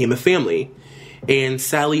 they became a family. And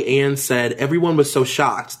Sally Ann said, everyone was so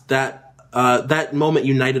shocked that that moment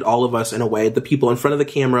united all of us in a way, the people in front of the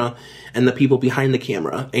camera and the people behind the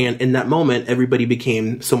camera. And in that moment, everybody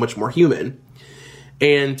became so much more human.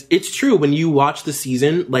 And it's true, when you watch the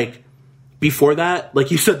season, like, before that, like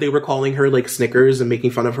you said, they were calling her, like, Snickers and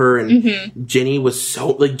making fun of her. And Jenny was so,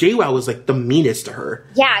 like, JWoww was, like, the meanest to her.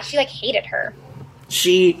 Yeah, she, like, hated her.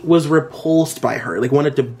 She was repulsed by her, like,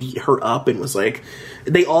 wanted to beat her up, and was like,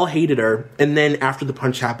 they all hated her. And then after the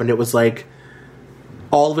punch happened, it was like,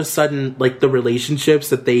 all of a sudden, like, the relationships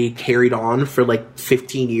that they carried on for, like,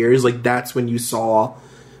 15 years, like, that's when you saw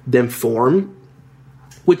them form,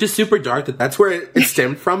 which is super dark that that's where it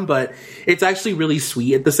stemmed from, but it's actually really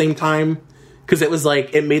sweet at the same time, because it was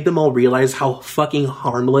like, it made them all realize how fucking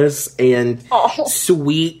harmless and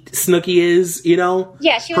sweet Snooki is, you know?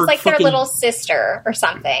 Yeah, she was, like, their little sister or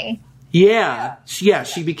something. Yeah,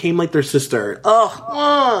 she became, like, their sister.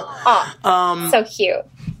 So cute.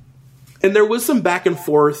 And there was some back and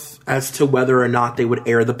forth as to whether or not they would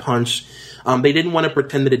air the punch. They didn't want to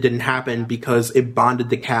pretend that it didn't happen because it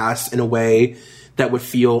bonded the cast in a way that would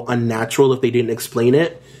feel unnatural if they didn't explain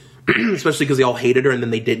it. Especially because they all hated her, and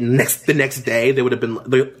then they didn't. The next day,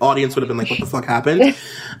 the audience would have been like, what the fuck happened?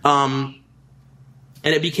 And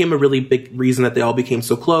it became a really big reason that they all became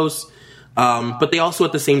so close. But they also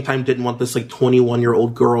at the same time didn't want this, like,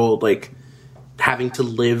 21-year-old girl, like, having to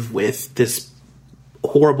live with this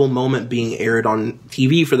horrible moment being aired on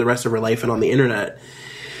TV for the rest of her life and on the internet.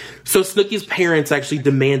 So Snooki's parents actually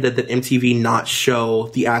demanded that MTV not show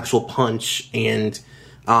the actual punch, and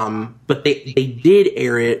but they did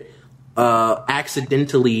air it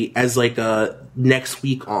accidentally as, like, a next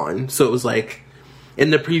week on. So it was like, in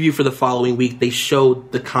the preview for the following week, they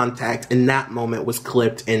showed the contact, and that moment was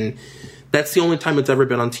clipped, and that's the only time it's ever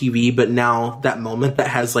been on TV. But now that moment that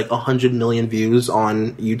has, like, 100 million views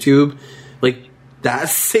on YouTube, like, that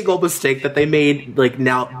single mistake that they made, like,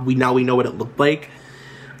 now we know what it looked like.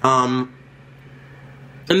 And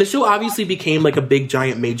the show obviously became, like, a big,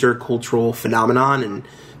 giant, major cultural phenomenon, and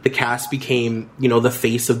the cast became, you know, the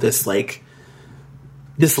face of this, like,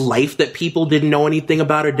 this life that people didn't know anything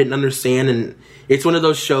about or didn't understand. And it's one of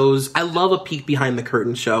those shows, I love a peek behind the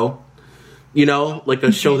curtain show, you know, like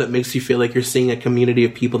a show that makes you feel like you're seeing a community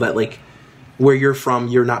of people that, like, where you're from,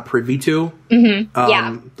 you're not privy to.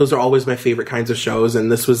 Those are always my favorite kinds of shows,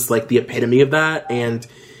 and this was, like, the epitome of that. And,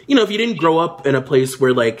 you know, if you didn't grow up in a place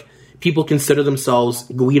where, like, people consider themselves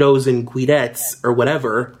Guidos and Guidettes or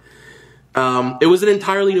whatever, it was an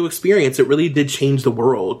entirely new experience. It really did change the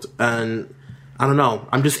world. And I don't know,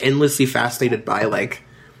 I'm just endlessly fascinated by, like,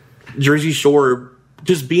 Jersey Shore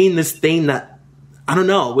just being this thing that I don't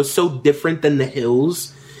know, was so different than The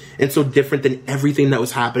Hills and so different than everything that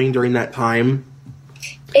was happening during that time.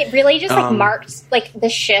 It really just like marked like the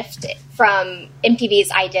shift from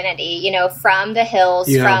MTV's identity, you know, from The Hills,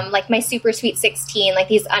 from like My Super Sweet 16, like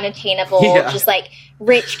these unattainable, just like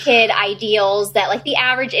rich kid ideals that like the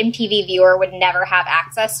average MTV viewer would never have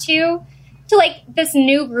access to like this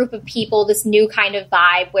new group of people, this new kind of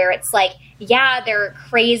vibe where it's like, yeah, they're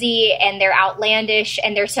crazy and they're outlandish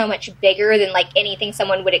and they're so much bigger than like anything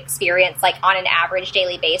someone would experience like on an average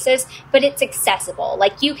daily basis, but it's accessible.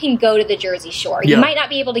 Like you can go to the Jersey Shore. You might not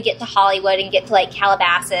be able to get to Hollywood and get to like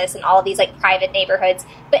Calabasas and all of these like private neighborhoods,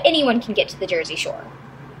 but anyone can get to the Jersey Shore.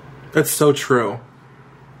 That's so true.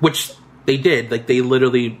 Which they did. Like they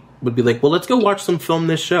literally would be like, well, let's go watch some film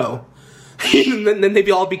this show. And then they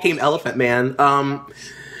all became Elephant Man.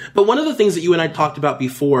 But one of the things that you and I talked about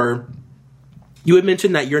before, you had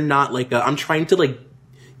mentioned that you're not like I'm trying to like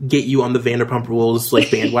get you on the Vanderpump Rules like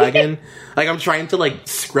bandwagon. Like I'm trying to like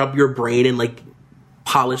scrub your brain and like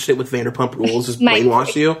polish it with Vanderpump Rules, just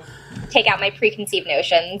brainwash you. Take out my preconceived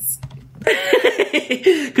notions.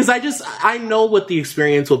 Because I know what the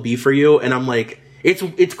experience will be for you, and I'm like,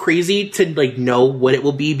 it's crazy to like know what it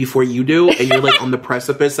will be before you do, and you're like on the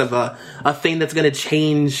precipice of a thing that's gonna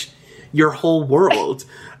change your whole world.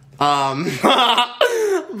 But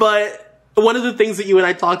one of the things that you and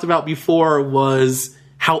I talked about before was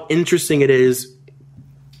how interesting it is.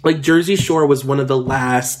 Like Jersey Shore was one of the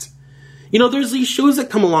last, you know, there's these shows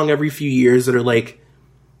that come along every few years that are like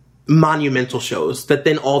monumental shows that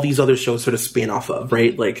then all these other shows sort of span off of,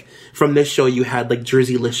 right? Like from this show you had like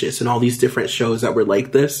Jerseylicious and all these different shows that were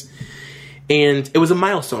like this, and it was a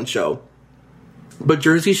milestone show. But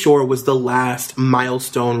Jersey Shore was the last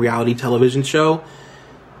milestone reality television show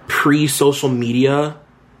pre-social media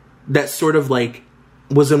that sort of like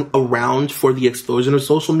wasn't around for the explosion of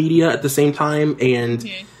social media at the same time. And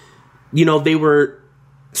you know, they were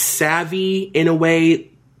savvy in a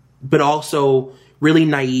way, but also really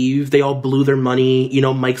naive. They all blew their money. You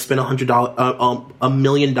know, Mike spent $1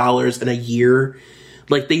 million in a year.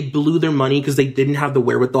 Like they blew their money because they didn't have the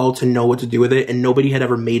wherewithal to know what to do with it. And nobody had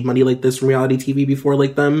ever made money like this from reality TV before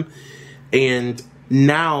like them. And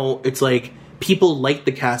now it's like people like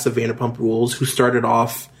the cast of Vanderpump Rules who started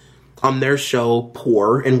off on their show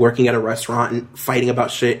poor and working at a restaurant and fighting about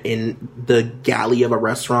shit in the galley of a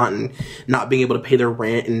restaurant and not being able to pay their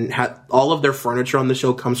rent, and all of their furniture on the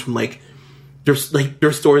show comes from like their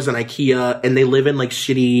stores in IKEA, and they live in like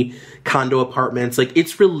shitty condo apartments. Like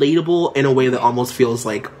it's relatable in a way that almost feels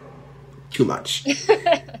like too much.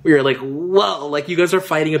 We are like, whoa, like you guys are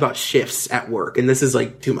fighting about shifts at work and this is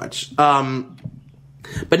like too much.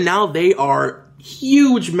 But now they are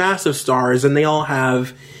huge, massive stars, and they all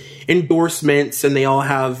have endorsements, and they all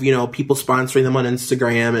have, you know, people sponsoring them on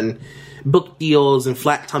Instagram and book deals and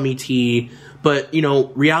flat tummy tea. But, you know,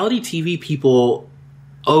 reality TV people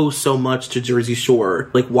owe so much to Jersey Shore,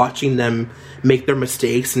 like watching them make their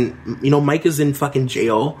mistakes. And, you know, Mike is in fucking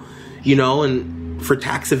jail, you know, and for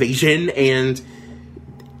tax evasion, and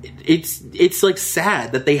it's like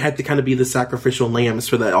sad that they had to kind of be the sacrificial lambs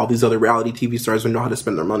for that all these other reality TV stars would know how to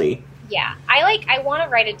spend their money. Yeah, I want to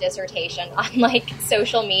write a dissertation on like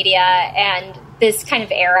social media and this kind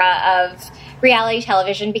of era of reality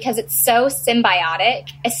television, because it's so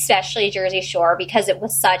symbiotic, especially Jersey Shore, because it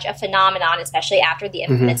was such a phenomenon, especially after the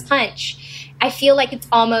infamous punch. I feel like it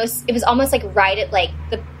was almost like right at like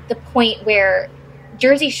the point where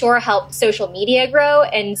Jersey Shore helped social media grow,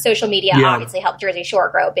 and social media obviously helped Jersey Shore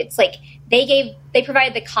grow. But it's like they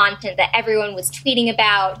provided the content that everyone was tweeting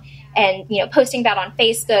about and, you know, posting about on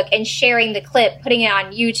Facebook and sharing the clip, putting it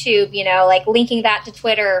on YouTube, you know, like linking that to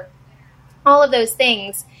Twitter, all of those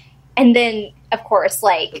things. And then, of course,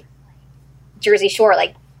 like Jersey Shore,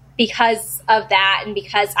 like because of that and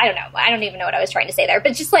because, I don't even know what I was trying to say there,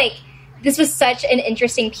 but just like this was such an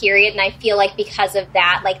interesting period. And I feel like because of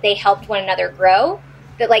that, like they helped one another grow.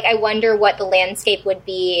 That like I wonder what the landscape would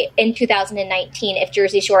be in 2019 if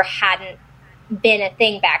Jersey Shore hadn't been a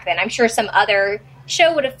thing back then. I'm sure some other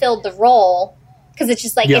show would have filled the role, because it's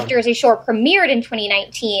just like if Jersey Shore premiered in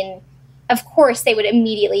 2019, of course they would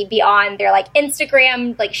immediately be on their like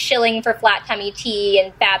Instagram like shilling for flat tummy tea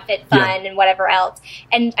and FabFitFun and whatever else.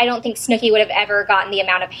 And I don't think Snooki would have ever gotten the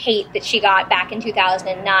amount of hate that she got back in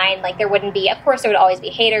 2009. Like there wouldn't be, of course there would always be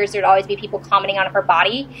haters, there would always be people commenting on her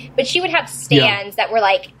body, but she would have stands that were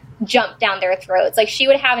like jump down their throats. Like she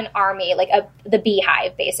would have an army, like the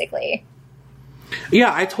Beehive basically.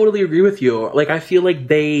 Yeah, I totally agree with you. Like I feel like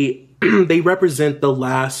they represent the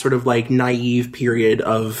last sort of like naive period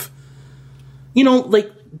of, you know,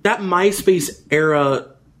 like that MySpace era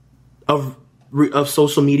of of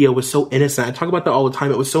social media was so innocent. I talk about that all the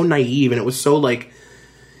time. It was so naive, and it was so like,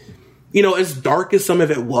 you know, as dark as some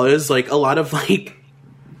of it was, like a lot of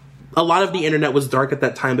the internet was dark at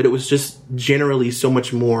that time, but it was just generally so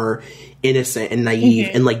much more innocent and naive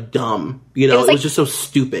and like dumb. You know, it was just so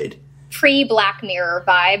stupid. Pre-Black Mirror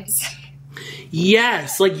vibes.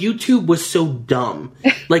 Yes, like YouTube was so dumb.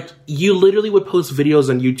 Like you literally would post videos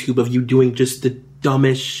on YouTube of you doing just the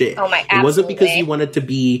dumbest shit. Oh my! Absolutely. It wasn't because you wanted to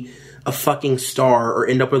be a fucking star or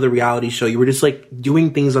end up with a reality show. You were just like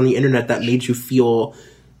doing things on the internet that made you feel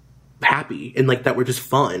happy and like that were just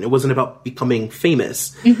fun. It wasn't about becoming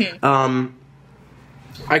famous.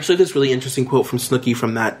 Actually, this really interesting quote from Snooki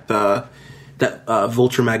from that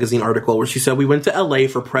Vulture magazine article where she said, "We went to LA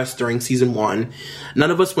for press during season 1.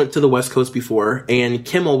 None of us went to the West Coast before, and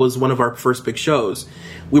Kimmel was one of our first big shows.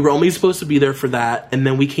 We were only supposed to be there for that, and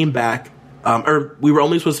then we came back, or we were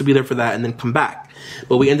only supposed to be there for that and then come back.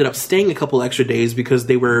 But we ended up staying a couple extra days because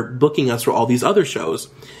they were booking us for all these other shows.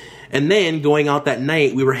 And then going out that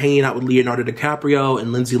night, we were hanging out with Leonardo DiCaprio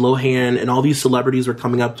and Lindsay Lohan, and all these celebrities were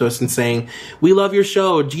coming up to us and saying, 'We love your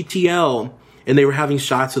show, GTL.' And they were having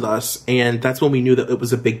shots with us, and that's when we knew that it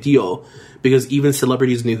was a big deal, because even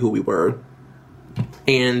celebrities knew who we were.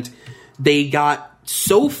 And they got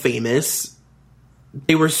so famous,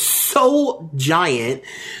 they were so giant,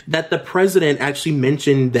 that the president actually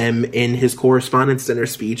mentioned them in his Correspondents' Dinner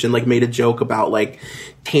speech and like made a joke about like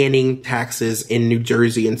tanning taxes in New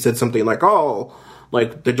Jersey, and said something like, "Oh,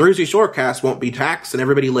 like the Jersey Shore cast won't be taxed," and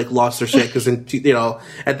everybody like lost their shit because, you know,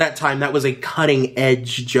 at that time that was a cutting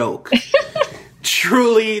edge joke.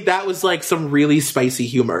 Truly, that was like some really spicy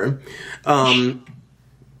humor. And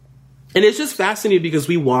it's just fascinating because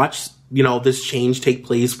we watched, you know, this change take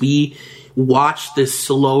place. We watched this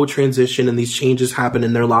slow transition and these changes happen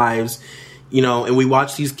in their lives, you know, and we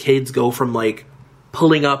watched these kids go from like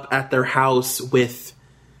pulling up at their house with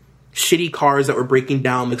shitty cars that were breaking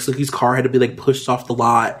down. Like Snooki's car had to be like pushed off the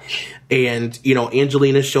lot, and, you know,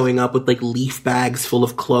 Angelina showing up with like leaf bags full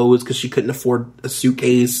of clothes because she couldn't afford a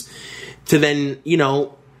suitcase, to then, you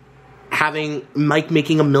know, having Mike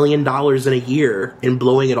making $1 million in a year and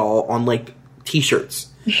blowing it all on like t-shirts.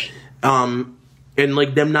 And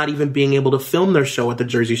like them not even being able to film their show at the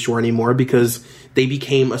Jersey Shore anymore because they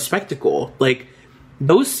became a spectacle. Like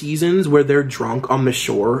those seasons where they're drunk on the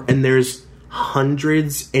shore and there's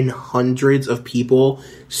hundreds and hundreds of people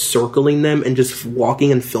circling them and just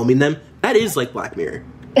walking and filming them, that is like Black Mirror.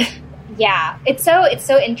 Yeah, it's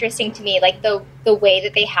so interesting to me, like the way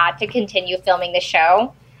that they had to continue filming the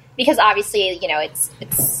show, because obviously, you know, it's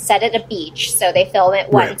set at a beach, so they film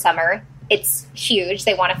it one summer. It's huge.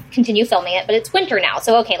 They want to continue filming it, but it's winter now,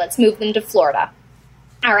 so okay, let's move them to Florida.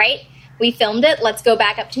 All right, we filmed it. Let's go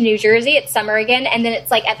back up to New Jersey. It's summer again, and then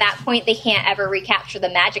it's like at that point they can't ever recapture the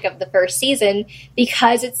magic of the first season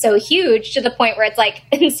because it's so huge, to the point where it's like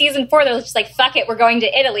in season 4 they're just like, fuck it, we're going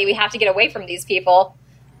to Italy. We have to get away from these people.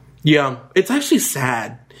 Yeah, it's actually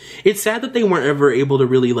sad. It's sad that they weren't ever able to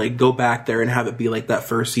really, like, go back there and have it be like that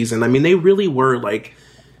first season. I mean, they really were, like,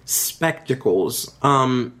 spectacles.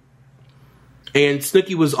 And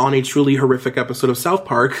Snooki was on a truly horrific episode of South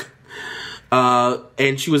Park.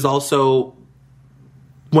 And she was also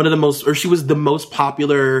she was the most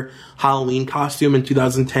popular Halloween costume in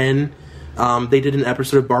 2010. They did an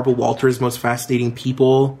episode of Barbara Walters' Most Fascinating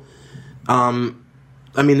People.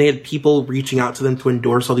 I mean, they had people reaching out to them to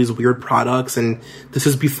endorse all these weird products, and this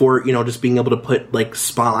is before, you know, just being able to put, like,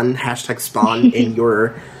 Spawn, #Spawn in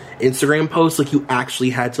your Instagram post. Like, you actually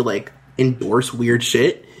had to, like, endorse weird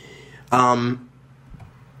shit. But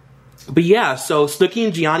yeah, so Snooki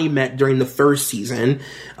and Jionni met during the first season.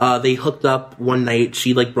 They hooked up one night.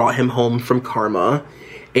 She, like, brought him home from Karma,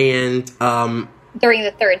 and... during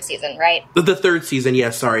the third season, right? The third season, yeah,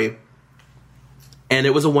 sorry. And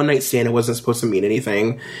it was a one-night stand. It wasn't supposed to mean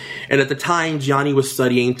anything. And at the time, Jionni was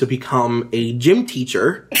studying to become a gym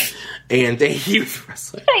teacher and a youth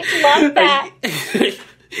wrestler. I love that.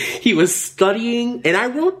 He was studying, and I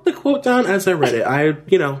wrote the quote down as I read it.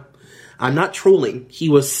 I'm not trolling. He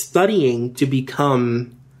was studying to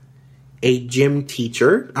become a gym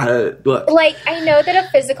teacher. Like, I know that a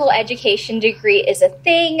physical education degree is a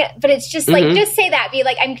thing, but it's just like, just say that. Be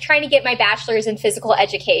like, I'm trying to get my bachelor's in physical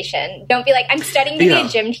education. Don't be like, I'm studying to be a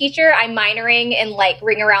gym teacher. I'm minoring in, like,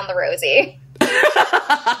 Ring Around the Rosie.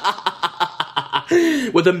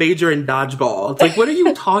 With a major in dodgeball. It's like, what are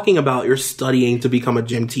you talking about? You're studying to become a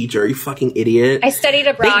gym teacher. You fucking idiot. I studied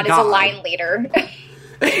abroad as a line leader.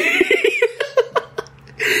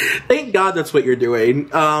 Thank God that's what you're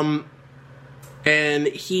doing. And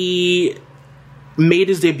he made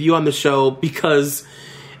his debut on the show because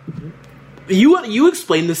You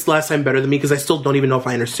explained this last time better than me because I still don't even know if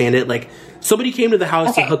I understand it. Like, somebody came to the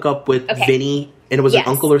house to hook up with Vinny, and it was an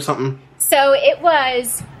uncle or something. So it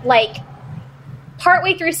was, like,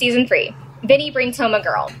 partway through season 3. Vinny brings home a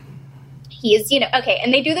girl. He is,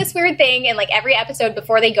 and they do this weird thing in, like, every episode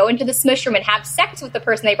before they go into the smush room and have sex with the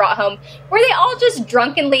person they brought home, where they all just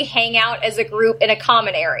drunkenly hang out as a group in a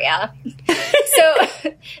common area. So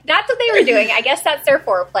that's what they were doing. I guess that's their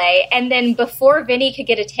foreplay. And then before Vinny could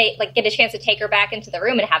get a chance to take her back into the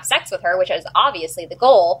room and have sex with her, which is obviously the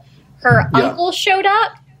goal, her uncle showed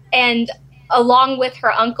up, and along with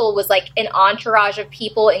her uncle was, like, an entourage of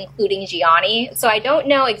people, including Jionni. So I don't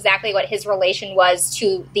know exactly what his relation was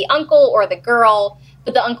to the uncle or the girl,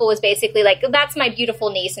 but the uncle was basically like, that's my beautiful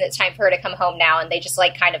niece, and it's time for her to come home now, and they just,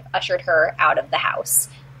 like, kind of ushered her out of the house.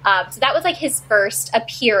 So that was, like, his first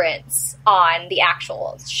appearance on the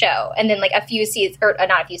actual show. And then, like, a few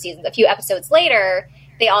episodes later,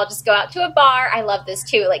 they all just go out to a bar. I love this,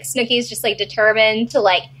 too. Like, Snooki's just, like, determined to,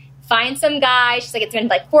 like, find some guy. She's like, it's been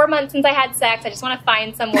like 4 months since I had sex. I just want to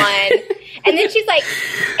find someone. And then she's like,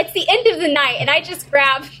 it's the end of the night, and I just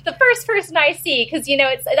grab the first person I see because,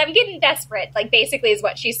 I'm getting desperate, like, basically is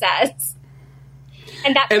what she says.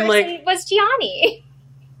 And that person was Jionni.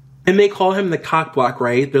 And they call him the cock block,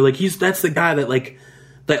 right? They're like, that's the guy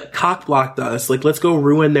that cock blocked us. Like, let's go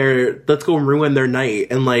ruin their night.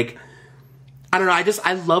 And, like, I don't know.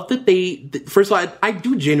 I love that first of all, I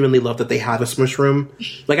do genuinely love that they have a smush room.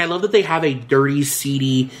 Like, I love that they have a dirty,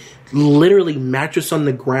 seedy, literally mattress on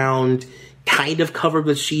the ground, kind of covered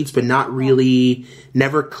with sheets, but not really,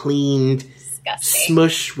 never cleaned, disgusting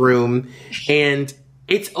smush room. And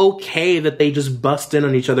it's okay that they just bust in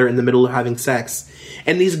on each other in the middle of having sex.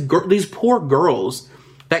 And these poor girls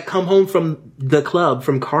that come home from the club,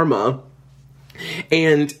 from Karma,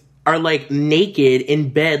 and are, like, naked in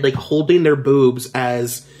bed, like, holding their boobs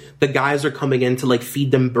as the guys are coming in to, like,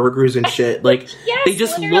 feed them burgers and shit. Like, yes, they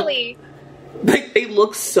just literally they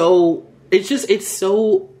look so, it's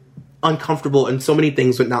so uncomfortable, and so many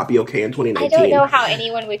things would not be okay in 2019. I don't know how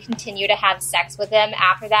anyone would continue to have sex with them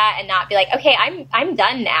after that and not be like, okay, I'm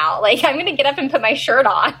done now. Like, I'm going to get up and put my shirt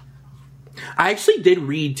on. I actually did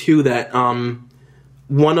read, too, that,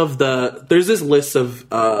 there's this list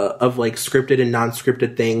of like scripted and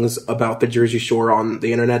non-scripted things about the Jersey Shore on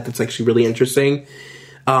the internet that's actually really interesting.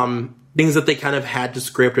 Things that they kind of had to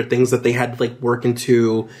script, or things that they had to, like, work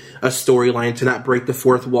into a storyline to not break the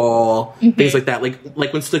fourth wall, things like that. Like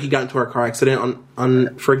when Snooki got into her car accident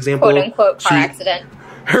on for example, quote unquote car accident.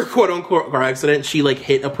 Her quote unquote car accident, she, like,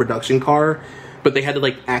 hit a production car, but they had to,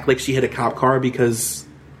 like, act like she hit a cop car because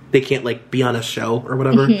they can't, like, be on a show or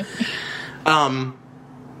whatever.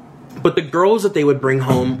 But the girls that they would bring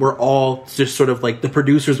home were all just sort of, like, the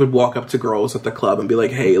producers would walk up to girls at the club and be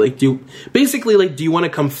like, hey, like, do you want to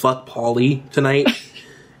come fuck Pauly tonight?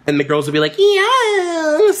 And the girls would be like,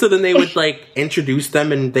 yeah. So then they would, like, introduce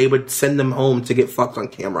them, and they would send them home to get fucked on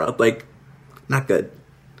camera. Like, not good.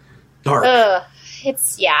 Dark.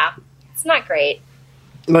 It's not great.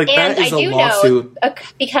 Like, and that is a lawsuit.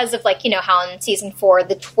 Because of, like, how in season 4,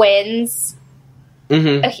 the twins,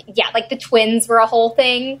 like, the twins were a whole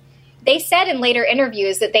thing. They said in later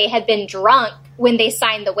interviews that they had been drunk when they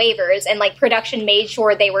signed the waivers, and, like, production made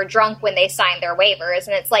sure they were drunk when they signed their waivers.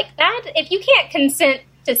 And it's like, that, if you can't consent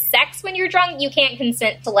to sex when you're drunk, you can't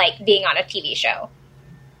consent to, like, being on a TV show.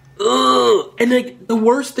 Ugh. And, like, the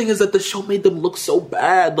worst thing is that the show made them look so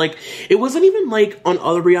bad. Like, it wasn't even like on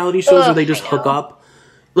other reality shows where they just hook up.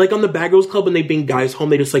 Like, on the Bad Girls Club, when they bring guys home,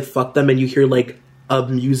 they just, like, fuck them, and you hear, like, a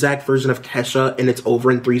Muzak version of Kesha, and it's over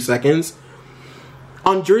in 3 seconds.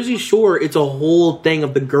 On Jersey Shore, it's a whole thing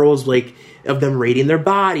of the girls, like, of them rating their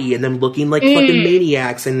body, and them looking like fucking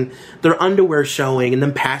maniacs, and their underwear showing, and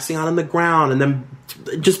them passing out on the ground, and them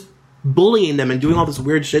just bullying them and doing all this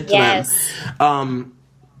weird shit to them.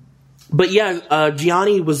 But yeah,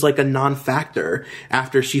 Jionni was, like, a non-factor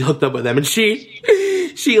after she hooked up with him, and she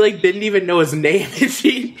like, didn't even know his name, and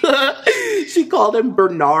she called him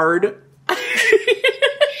Bernard.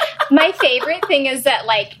 My favorite thing is that,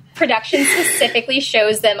 like, production specifically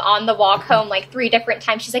shows them on the walk home, like, 3 different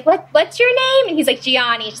times. She's like, what's your name? And he's like,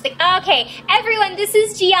 Jionni. She's like, okay, everyone, this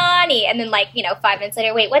is Jionni. And then, like, 5 minutes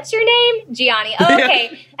later, wait, what's your name? Jionni. Oh,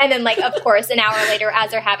 okay. And then, like, of course, an hour later,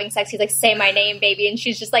 as they're having sex, he's like, say my name, baby. And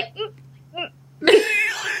she's just like,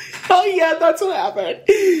 Oh, yeah, that's what happened.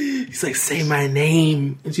 He's like, say my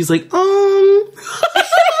name. And she's like,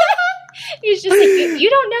 He's just like, you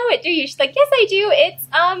don't know it, do you? She's like, yes, I do. It's,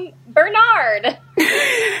 Bernard.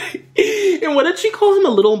 And what did she call him?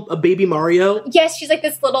 A baby Mario? Yes, she's like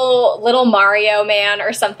this little Mario man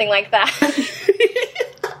or something like that.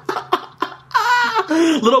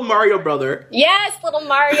 Little Mario brother. Yes, little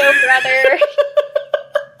Mario brother.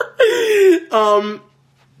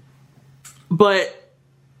 But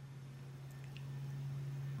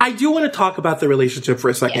I do want to talk about the relationship for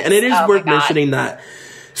a second. Yes. And it is Oh worth my God. mentioning that.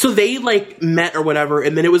 So they, like, met or whatever,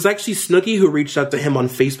 and then it was actually Snooki who reached out to him on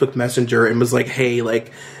Facebook Messenger and was like, hey,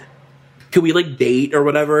 like, could we, like, date or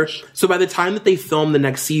whatever? So by the time that they filmed the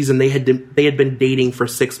next season, they had been dating for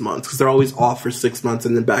 6 months, because they're always off for 6 months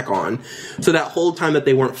and then back on. So that whole time that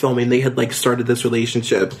they weren't filming, they had, like, started this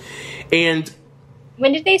relationship. And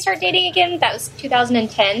when did they start dating again? That was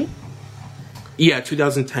 2010? yeah,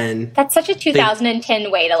 2010. That's such a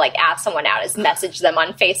 2010 way to, like, ask someone out, is message them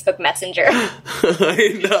on Facebook Messenger.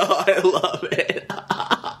 I know, I love it.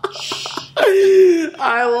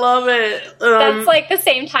 I love it. That's like the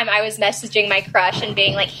same time I was messaging my crush and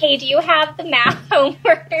being like, hey, do you have the math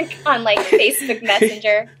homework on, like, Facebook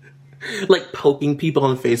Messenger? Like, poking people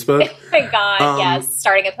on Facebook. Oh my God, yes.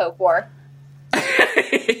 Starting a poke war.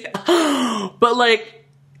 But, like,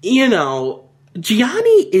 you know,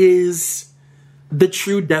 Jionni is the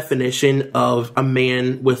true definition of a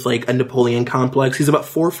man with, like, a Napoleon complex. He's about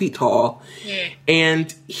 4 feet tall.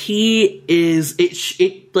 And he is,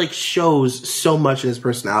 it like, shows so much in his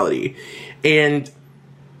personality. And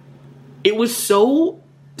it was so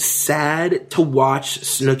sad to watch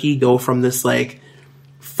Snooki go from this, like,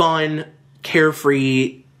 fun,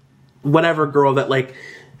 carefree, whatever girl that, like,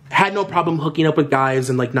 had no problem hooking up with guys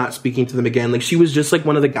and, like, not speaking to them again. Like, she was just, like,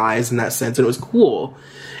 one of the guys in that sense, and it was cool.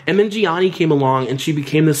 And then Jionni came along, and she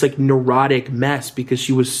became this, like, neurotic mess because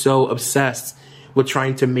she was so obsessed with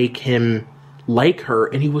trying to make him like her,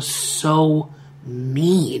 and he was so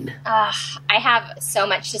mean. I have so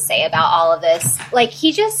much to say about all of this. Like,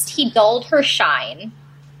 he dulled her shine.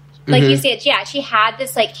 Like, you see it, yeah, she had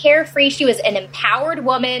this, like, carefree, she was an empowered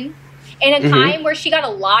woman in a time where she got a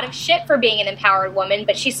lot of shit for being an empowered woman,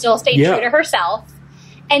 but she still stayed true to herself.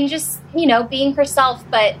 And just, you know, being herself.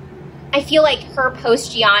 But I feel like her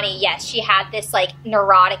post-Jionni, yes, she had this, like,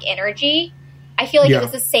 neurotic energy. I feel like it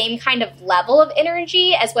was the same kind of level of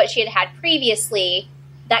energy as what she had had previously.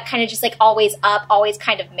 That kind of just, like, always up, always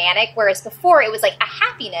kind of manic. Whereas before, it was, like, a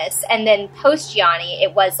happiness. And then post-Jionni,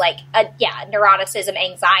 it was, like, neuroticism,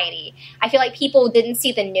 anxiety. I feel like people didn't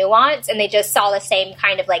see the nuance, and they just saw the same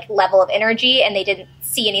kind of, like, level of energy, and they didn't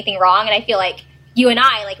see anything wrong. And I feel like you and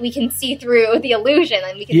I, like, we can see through the illusion,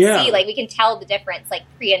 and we can see, like, we can tell the difference, like,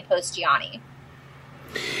 pre and post-Jionni.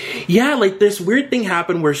 Yeah, like, this weird thing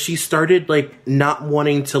happened where she started, like, not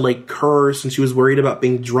wanting to, like, curse, and she was worried about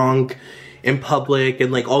being drunk in public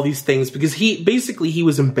and, like, all these things, because he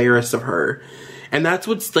was embarrassed of her. And that's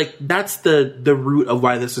what's, like, that's the root of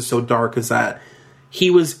why this is so dark, is that he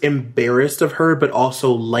was embarrassed of her, but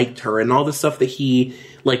also liked her, and all the stuff that he,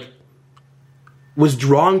 like, was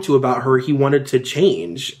drawn to about her, he wanted to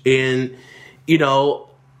change. And, you know,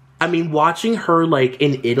 I mean, watching her, like,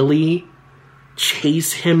 in Italy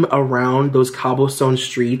chase him around those cobblestone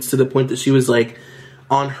streets to the point that she was, like,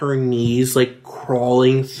 on her knees, like,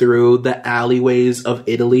 crawling through the alleyways of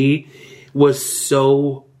Italy, was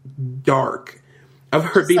so dark. Of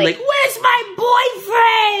her being like, where's my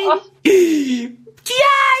boyfriend? Jionni!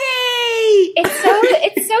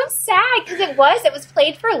 It's so sad, because it was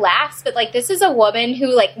played for laughs, but, like, this is a woman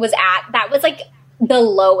who, like, that was, like, the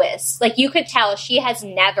lowest. Like, you could tell she has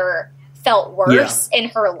never felt worse in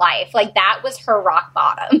her life. Like, that was her rock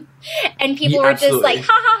bottom. And people were just like, ha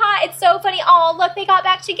ha ha, it's so funny. Oh, look, they got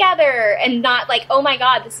back together. And not like, oh my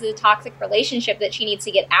God, this is a toxic relationship that she needs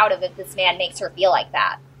to get out of if this man makes her feel like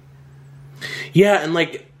that. Yeah, and,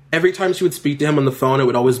 like, every time she would speak to him on the phone, it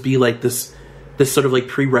would always be like this sort of, like,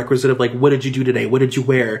 prerequisite of, like, what did you do today? What did you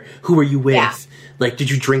wear? Who were you with? Yeah. Like, did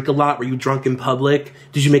you drink a lot? Were you drunk in public?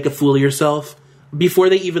 Did you make a fool of yourself? Before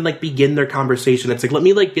they even, like, begin their conversation, it's like, let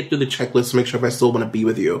me, like, get through the checklist to make sure if I still want to be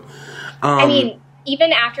with you. I mean,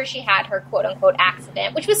 even after she had her quote-unquote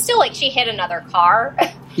accident, which was still, like, she hit another car.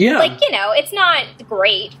 Yeah. Like, you know, it's not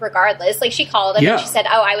great regardless. Like, she called him and she said,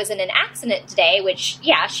 oh, I was in an accident today, which,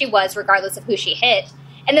 yeah, she was, regardless of who she hit.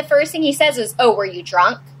 And the first thing he says is, oh, were you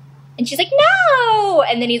drunk? And she's like, no!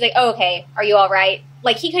 And then he's like, oh, okay, are you all right?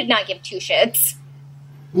 Like, he could not give two shits.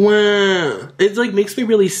 Wow. It, like, makes me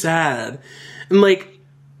really sad. And, like,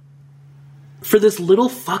 for this little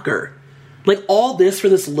fucker, like, all this for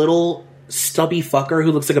this little stubby fucker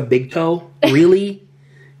who looks like a big toe? Really?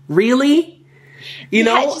 Really? You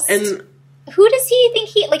know? And who does he think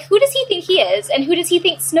he is, and who does he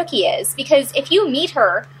think Snooki is? Because if you meet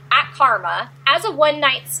her at Karma as a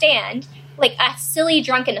one-night stand, like a silly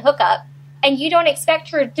drunken hookup, and you don't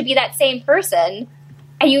expect her to be that same person,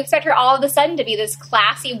 And you expect her all of a sudden to be this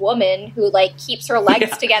classy woman who, like, keeps her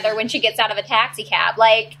legs together when she gets out of a taxi cab.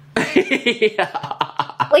 Like, like,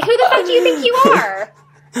 who the fuck do you think you are?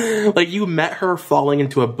 Like, you met her falling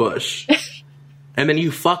into a bush, and then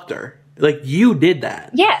you fucked her. Like, you did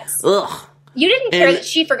that. Yes. Ugh. You didn't care that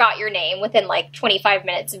she forgot your name within, like, 25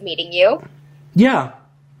 minutes of meeting you. Yeah.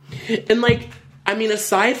 And, like, I mean,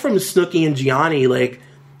 aside from Snooki and Jionni, like,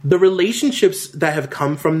 the relationships that have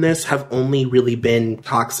come from this have only really been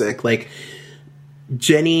toxic. Like,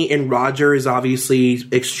 Jenny and Roger is obviously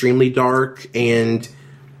extremely dark, and,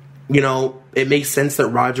 you know, it makes sense that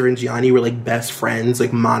Roger and Jionni were, like, best friends,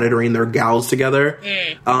 like, monitoring their gals together.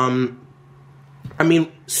 I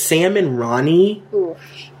mean, Sam and Ronnie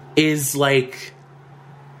is, like,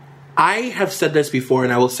 I have said this before,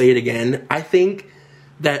 and I will say it again. I think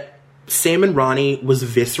that Sam and Ronnie was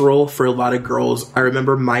visceral for a lot of girls. I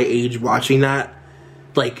remember my age watching that,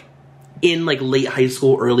 like, in, like, late high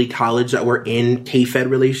school, early college, that were in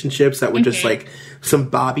K-Fed relationships that were just, like, some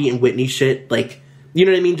Bobby and Whitney shit, like, you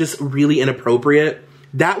know what I mean? Just really inappropriate.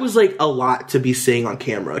 That was, like, a lot to be seeing on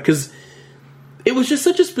camera, because it was just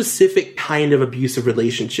such a specific kind of abusive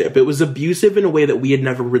relationship. It was abusive in a way that we had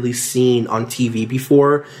never really seen on TV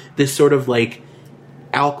before. This sort of, like,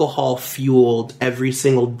 alcohol-fueled, every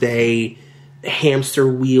single day, hamster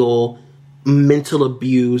wheel, mental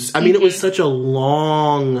abuse. I mean, it was such a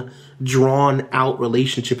long, drawn-out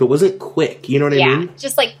relationship. It wasn't quick, you know what I mean? Yeah,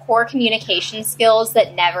 just, like, poor communication skills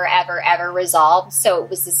that never, ever, ever resolved. So it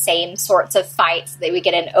was the same sorts of fights that we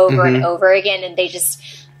get in over and over again, and they just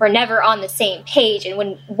were never on the same page. And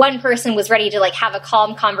when one person was ready to, like, have a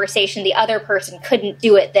calm conversation, the other person couldn't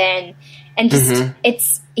do it then. And just,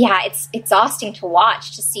 it's exhausting to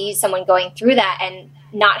watch, to see someone going through that and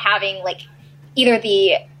not having, like, either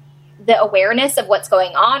the awareness of what's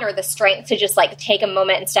going on or the strength to just, like, take a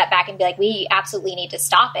moment and step back and be like, we absolutely need to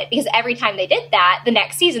stop it. Because every time they did that, the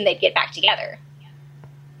next season they'd get back together.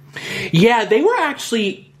 Yeah, they were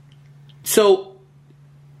actually, so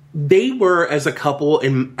they were, as a couple,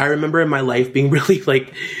 and I remember in my life being really,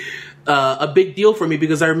 like, a big deal for me,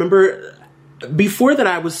 because I remember before that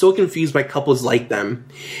I was so confused by couples like them.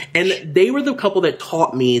 And they were the couple that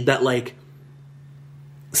taught me that, like,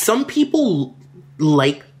 some people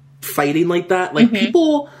like fighting like that. Like,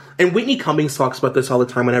 people, and Whitney Cummings talks about this all the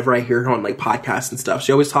time whenever I hear her on, like, podcasts and stuff.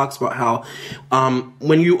 She always talks about how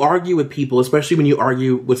when you argue with people, especially when you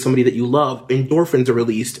argue with somebody that you love, endorphins are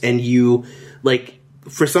released, and you, like,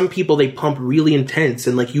 for some people, they pump really intense,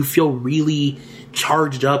 and, like, you feel really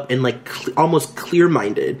charged up and, like, almost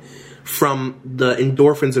clear-minded from the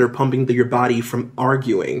endorphins that are pumping through your body from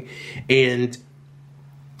arguing. And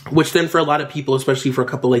which then for a lot of people, especially for a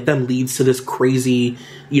couple like them, leads to this crazy,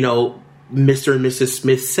 you know, Mr. and Mrs.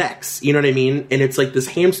 Smith sex. You know what I mean? And it's like this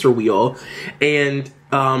hamster wheel. And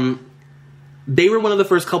they were one of the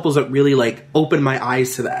first couples that really, like, opened my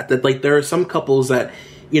eyes to that. That, like, there are some couples that,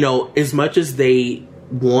 you know, as much as they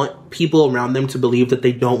want people around them to believe that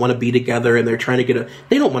they don't want to be together and they're trying to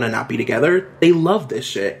they don't want to not be together. They love this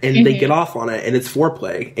shit, and they get off on it, and it's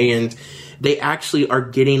foreplay, and they actually are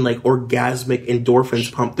getting, like, orgasmic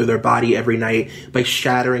endorphins pumped through their body every night by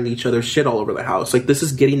shattering each other's shit all over the house. Like, this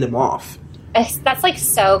is getting them off. That's, like,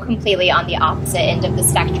 so completely on the opposite end of the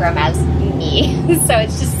spectrum as me. So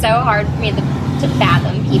it's just so hard for me to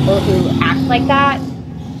fathom people who act like that.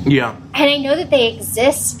 Yeah. And I know that they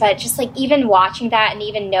exist, but just, like, even watching that and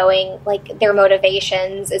even knowing, like, their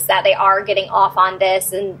motivations is that they are getting off on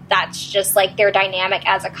this, and that's just, like, their dynamic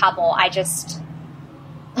as a couple. I just,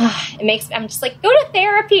 I'm just like, go to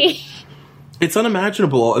therapy. It's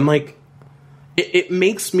unimaginable. And, like, it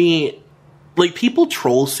makes me, like, people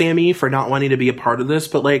troll Sammy for not wanting to be a part of this,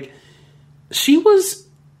 but, like, she was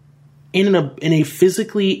in a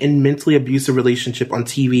physically and mentally abusive relationship on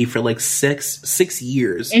TV for, like, six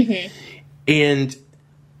years. And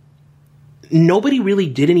nobody really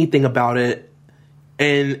did anything about it.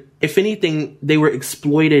 And if anything, they were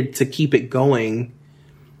exploited to keep it going.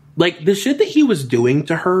 Like, the shit that he was doing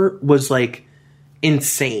to her was, like,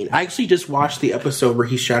 insane. I actually just watched the episode where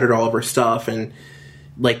he shattered all of her stuff and,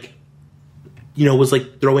 like, you know, was,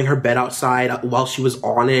 like, throwing her bed outside while she was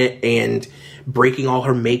on it and breaking all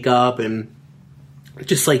her makeup and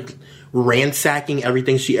just, like, ransacking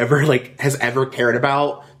everything she ever, like, has ever cared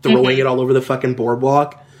about, throwing it all over the fucking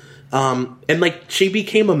boardwalk. And, like, she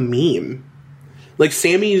became a meme. Like,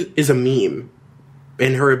 Sammy is a meme,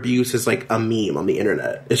 and her abuse is, like, a meme on the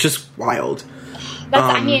internet. It's just wild.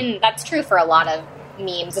 I mean, that's true for a lot of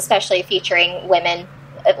memes, especially featuring women.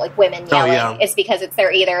 Like, women yelling, is because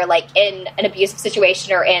they're either, like, in an abusive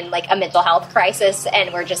situation or in, like, a mental health crisis,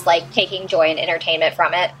 and we're just, like, taking joy and entertainment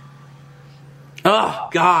from it. Oh,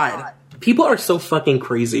 God. People are so fucking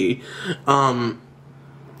crazy.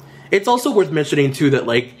 It's also worth mentioning, too, that,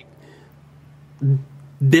 like,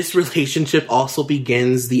 this relationship also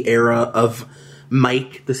begins the era of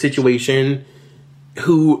Mike, the situation,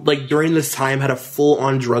 who, like, during this time had a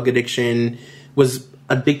full-on drug addiction, was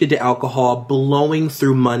addicted to alcohol, blowing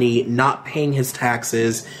through money, not paying his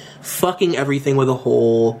taxes, fucking everything with a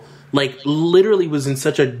hole, like, literally was in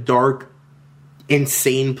such a dark,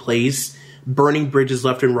 insane place, burning bridges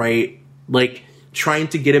left and right, like, trying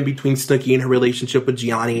to get in between Snooki and her relationship with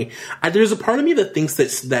Jionni. There's a part of me that thinks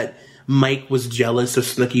that Mike was jealous of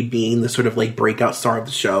Snooki being the sort of, like, breakout star of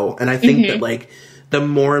the show, and I think that, like, the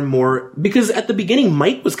more and more, because at the beginning,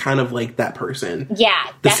 Mike was kind of like that person. Yeah,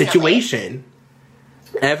 the definitely. situation.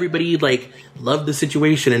 Everybody, like, loved the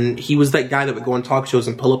situation, and he was that guy that would go on talk shows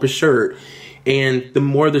and pull up his shirt. And the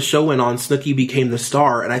more the show went on, Snooki became the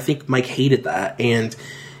star, and I think Mike hated that. And,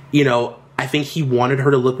 you know, I think he wanted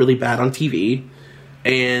her to look really bad on TV,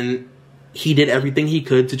 and he did everything he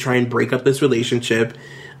could to try and break up this relationship.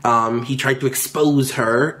 He tried to expose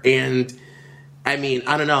her, and I mean,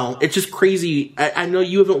 I don't know. It's just crazy. I know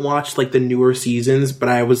you haven't watched, like, the newer seasons, but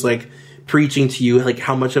I was, like, preaching to you, like,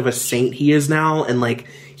 how much of a saint he is now, and, like,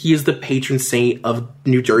 he is the patron saint of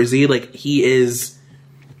New Jersey. Like, he is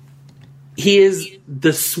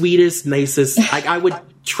the sweetest, nicest, like, I would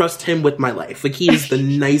trust him with my life. Like, he is the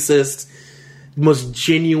nicest, most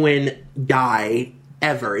genuine guy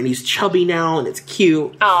ever, and he's chubby now, and it's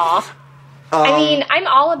cute. Aw. I mean, I'm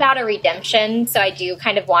all about a redemption, so I do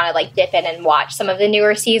kind of want to, like, dip in and watch some of the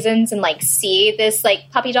newer seasons and, like, see this, like,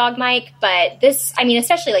 puppy dog Mike. But this, I mean,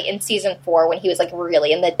 especially, like, in season 4 when he was, like,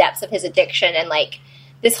 really in the depths of his addiction and, like,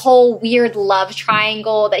 this whole weird love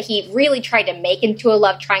triangle that he really tried to make into a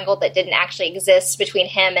love triangle that didn't actually exist between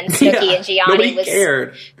him and Snooki and Jionni was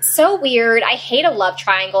cared. So weird. I hate a love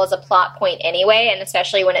triangle as a plot point anyway, and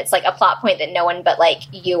especially when it's, like, a plot point that no one but, like,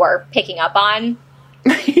 you are picking up on.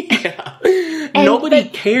 Yeah. Nobody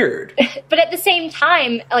cared. But at the same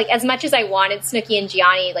time, like, as much as I wanted Snooki and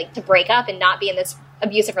Jionni, like, to break up and not be in this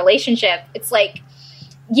abusive relationship, it's like,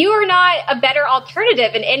 you are not a better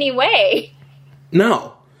alternative in any way.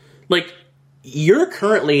 No. Like, you're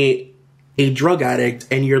currently a drug addict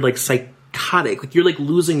and you're, like, psychotic. Like, you're, like,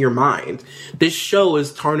 losing your mind. This show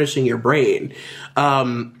is tarnishing your brain.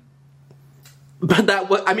 But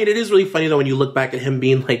I mean, it is really funny, though, when you look back at him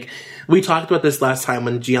being, like, we talked about this last time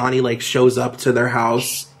when Jionni, like, shows up to their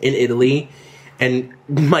house in Italy, and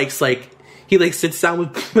Mike's like, he, like, sits down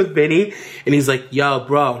with Vinny, and he's like, yo,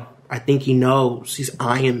 bro, I think he knows he's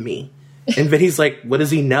eyeing me. And Vinny's like, what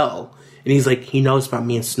does he know? And he's like, he knows about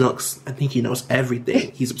me and Snooks. I think he knows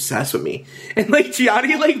everything. He's obsessed with me. And, like,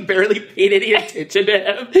 Jionni, like, barely paid any attention to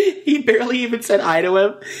him. He barely even said hi to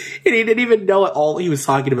him. And he didn't even know what all he was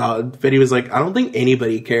talking about. And Vinny was like, I don't think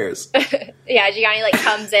anybody cares. Yeah, Jionni, like,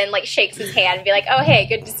 comes in, like, shakes his hand and be like, oh, hey,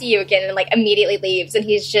 good to see you again. And, like, immediately leaves. And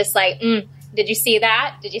he's just like, did you see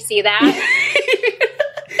that? Did you see that?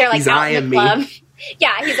 They're, like, he's out in the club. Me.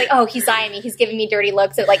 Yeah, he's like, oh, he's eyeing me. He's giving me dirty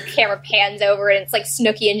looks. And, like, camera pans over, and it's, like,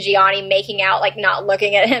 Snooki and Jionni making out, like, not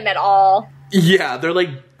looking at him at all. Yeah, they're, like,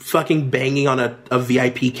 fucking banging on a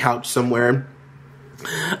VIP couch somewhere.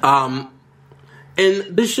 And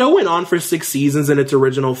the show went on for 6 seasons in its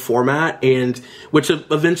original format, and which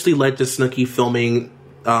eventually led to Snooki filming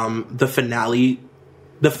the finale,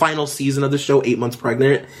 the final season of the show, 8 Months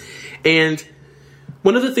Pregnant. And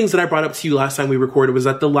one of the things that I brought up to you last time we recorded was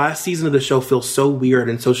that the last season of the show feels so weird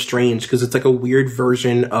and so strange because it's like a weird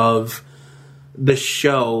version of the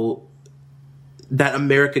show that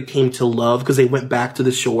America came to love because they went back to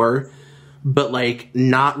the shore, but, like,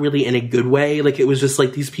 not really in a good way. Like, it was just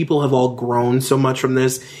like these people have all grown so much from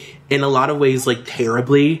this in a lot of ways, like,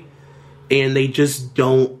 terribly, and they just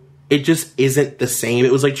don't, it just isn't the same.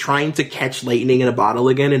 It was like trying to catch lightning in a bottle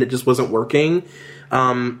again, and it just wasn't working.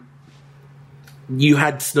 You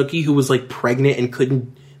had Snooki, who was, like, pregnant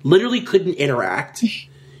and literally couldn't interact.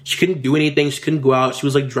 She couldn't do anything. She couldn't go out. She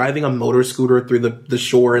was, like, driving a motor scooter through the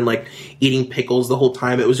shore and, like, eating pickles the whole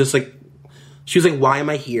time. It was just, like, she was like, why am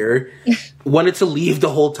I here? Wanted to leave the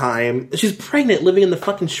whole time. She's pregnant, living in the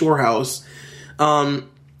fucking shore house. And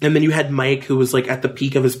then you had Mike, who was, like, at the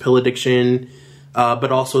peak of his pill addiction,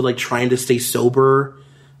 but also, like, trying to stay sober.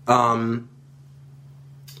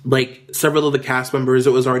 Like, several of the cast members, it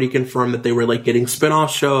was already confirmed that they were, like, getting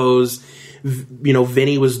spin-off shows. You know,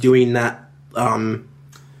 Vinny was doing that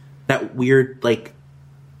weird, like,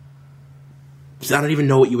 I don't even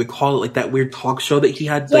know what you would call it, like, that weird talk show that he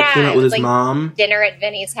had that came out with his, like, mom. Dinner at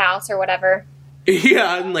Vinny's house or whatever.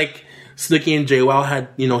 Yeah, and, like, Snooki and JWoww had,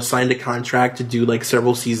 you know, signed a contract to do, like,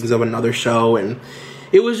 several seasons of another show, and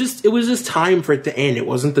it was just time for it to end. It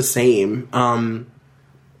wasn't the same.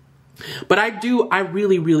 But I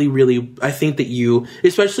really I think that you,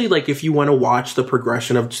 especially like if you want to watch the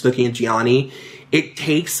progression of Snooki and Jionni, it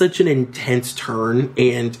takes such an intense turn,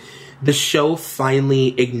 and the show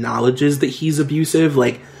finally acknowledges that he's abusive.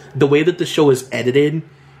 Like the way that the show is edited,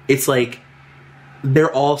 it's like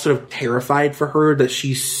they're all sort of terrified for her that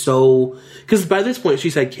she's so, because by this point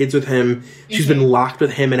she's had kids with him. She's been locked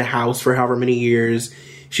with him in a house for however many years.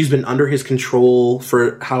 She's been under his control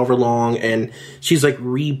for however long, and she's like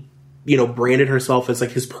branded herself as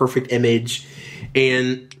like his perfect image,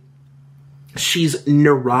 and she's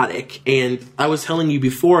neurotic. And I was telling you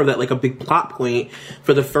before that like a big plot point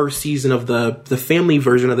for the first season of the family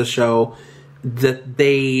version of the show,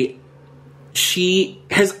 that she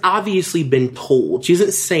has obviously been told, she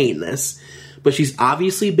isn't saying this, but she's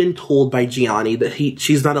obviously been told by Jionni that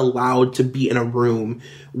she's not allowed to be in a room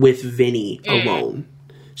with Vinny alone.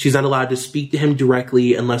 She's not allowed to speak to him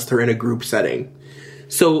directly unless they're in a group setting.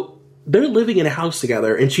 So they're living in a house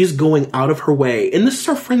together, and she's going out of her way. And this is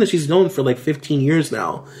her friend that she's known for like 15 years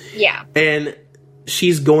now. Yeah. And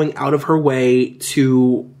she's going out of her way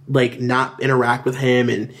to like not interact with him.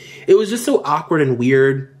 And it was just so awkward and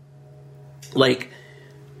weird. Like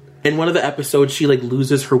in one of the episodes, she like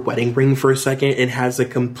loses her wedding ring for a second and has a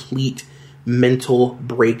complete mental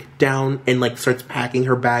breakdown and like starts packing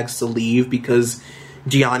her bags to leave because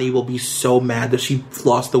Jionni will be so mad that she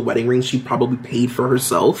lost the wedding ring she probably paid for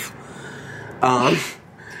herself.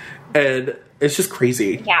 And it's just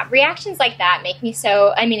crazy. Yeah, reactions like that make me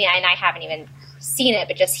so, I mean, and I haven't even seen it,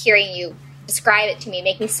 but just hearing you describe it to me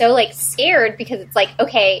make me so like scared, because it's like,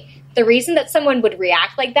 okay, the reason that someone would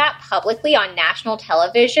react like that publicly on national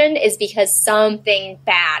television is because something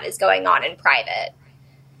bad is going on in private.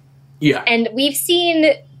 Yeah. And we've seen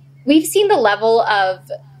the level of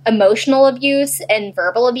emotional abuse and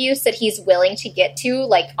verbal abuse that he's willing to get to,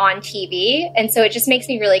 like, on TV. And so it just makes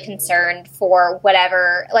me really concerned for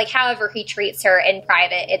whatever, like, however he treats her in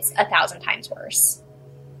private, it's 1,000 times worse.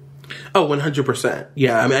 Oh, 100%.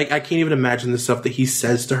 Yeah, I mean, I can't even imagine the stuff that he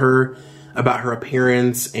says to her about her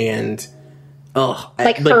appearance and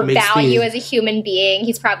like her value as a human being.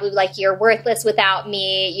 He's probably like, you're worthless without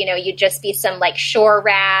me, you know, you'd just be some like shore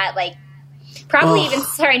rat, like probably even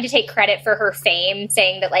trying to take credit for her fame,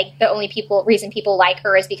 saying that like the only reason people like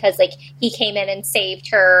her is because like he came in and saved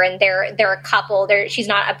her, and they're a couple. She's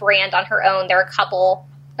not a brand on her own. They're a couple.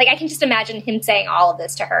 Like, I can just imagine him saying all of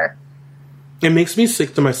this to her. It makes me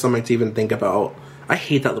sick to my stomach to even think about. I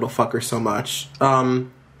hate that little fucker so much.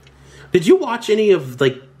 Did you watch any of,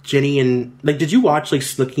 like, Jenny and... Like, did you watch, like,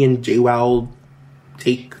 Snooki and JWoww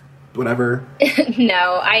take whatever?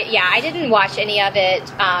 No. I didn't watch any of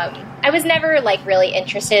it. I was never, like, really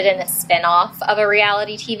interested in a spin-off of a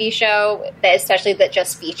reality TV show, especially that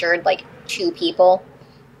just featured, like, 2 people.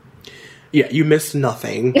 Yeah, you missed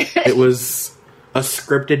nothing. It was a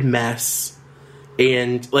scripted mess.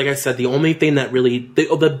 And like I said, the only thing that really...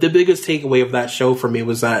 The biggest takeaway of that show for me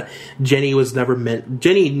was that Jenny was never meant...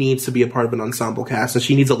 Jenny needs to be a part of an ensemble cast, and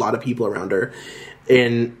she needs a lot of people around her.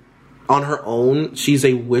 And on her own, she's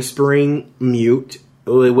a whispering mute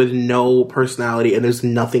with no personality, and there's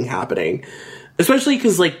nothing happening. Especially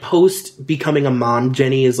because, like, post becoming a mom,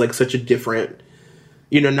 Jenny is, like, such a different...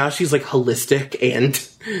 You know, now she's, like, holistic and,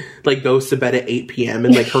 like, goes to bed at 8 p.m.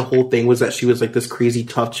 And, like, her whole thing was that she was, like, this crazy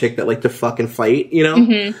tough chick that liked to fucking fight, you know?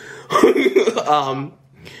 Mm-hmm.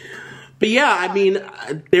 But, yeah, I mean,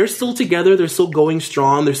 they're still together. They're still going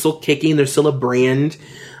strong. They're still kicking. They're still a brand.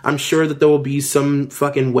 I'm sure that there will be some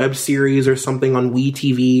fucking web series or something on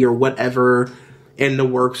WeTV or whatever in the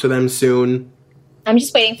works for them soon. I'm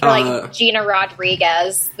just waiting for, like, Gina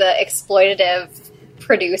Rodriguez, the exploitative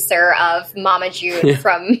producer of Mama June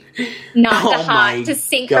from Not the Hot, to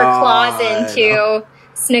sink her claws into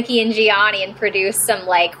Snooki and Jionni and produce some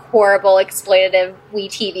like horrible exploitative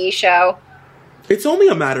WeTV show. It's only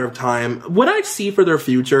a matter of time. What I see for their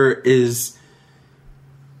future is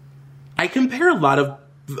I compare a lot of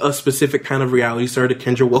a specific kind of reality star to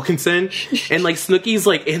Kendra Wilkinson, and like Snooki's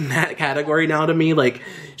like in that category now to me. Like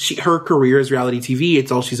her career is reality TV.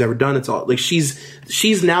 It's all she's ever done. It's all like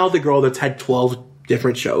she's now the girl that's had 12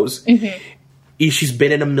 different shows. Mm-hmm. She's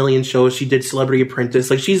been in a million shows. She did Celebrity Apprentice.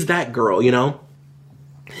 Like, she's that girl, you know?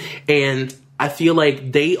 And I feel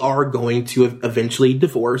like they are going to eventually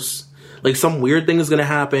divorce. Like, some weird thing is going to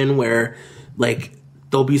happen where, like,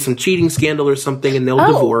 there'll be some cheating scandal or something and they'll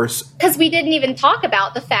divorce. Because we didn't even talk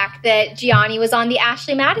about the fact that Jionni was on the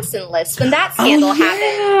Ashley Madison list when that scandal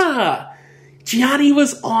happened. Jionni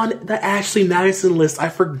was on the Ashley Madison list. I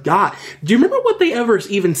forgot. Do you remember what they ever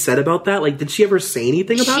even said about that? Like, did she ever say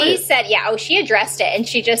anything about it? She said, she addressed it, and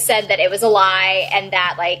she just said that it was a lie, and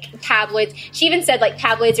that, like, tabloids, she even said, like,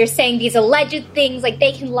 tabloids are saying these alleged things, like,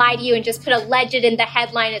 they can lie to you and just put alleged in the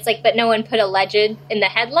headline. It's like, but no one put alleged in the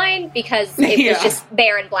headline because it was just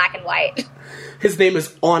there in black and white. His name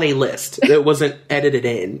is on a list. It wasn't edited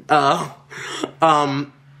in.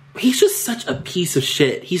 He's just such a piece of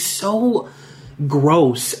shit. He's so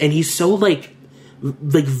gross, and he's so like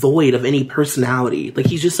void of any personality. Like,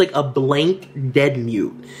 he's just like a blank dead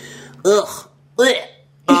mute. Ugh.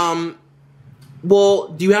 Well,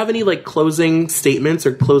 do you have any like closing statements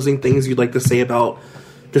or closing things you'd like to say about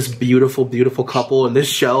this beautiful, beautiful couple in this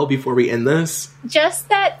show before we end this? Just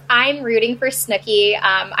that I'm rooting for Snooki.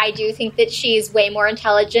 I do think that she's way more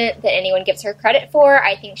intelligent than anyone gives her credit for.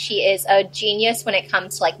 I think she is a genius when it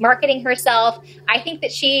comes to like marketing herself. I think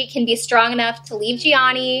that she can be strong enough to leave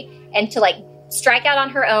Jionni and to like strike out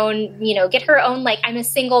on her own, get her own, like, I'm a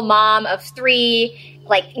single mom of 3,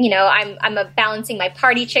 like, I'm a balancing my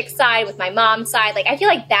party chick side with my mom side. Like, I feel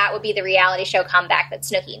like that would be the reality show comeback that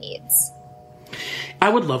Snooki needs. I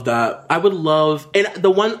would love that. I would love, and the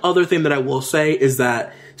one other thing that I will say is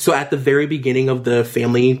that, so at the very beginning of the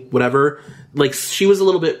family, whatever, like, she was a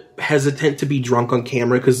little bit hesitant to be drunk on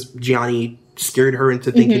camera because Jionni scared her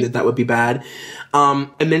into thinking that would be bad.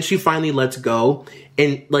 And then she finally lets go.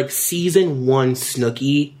 And, like, season 1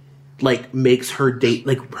 Snooki, like, makes her date,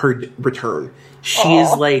 like, her return. She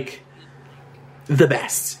is, like, the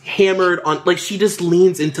best. Hammered on, like, she just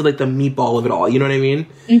leans into, like, the meatball of it all. You know what I mean?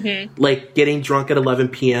 Mm-hmm. Like, getting drunk at 11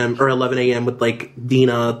 p.m. or 11 a.m. with, like,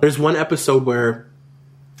 Dina. There's one episode where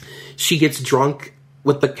she gets drunk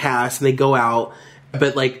with the cast and they go out.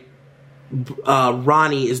 But, like,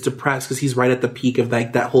 Ronnie is depressed because he's right at the peak of,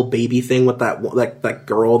 like, that whole baby thing with that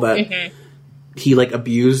girl that he, like,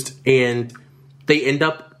 abused. And they end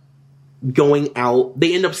up going out.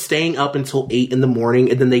 They end up staying up until 8 in the morning,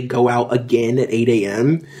 and then they go out again at 8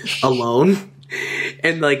 a.m. alone.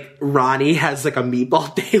 And, like, Ronnie has, like, a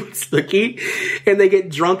meatball day with Snooki, and they get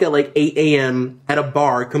drunk at, like, 8 a.m. at a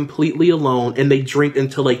bar completely alone, and they drink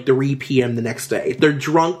until, like, 3 p.m. the next day. They're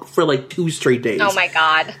drunk for, like, 2 straight days. Oh, my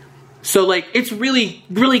God. So, like, it's really,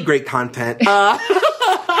 really great content. See,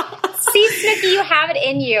 Snooki, you have it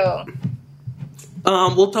in you.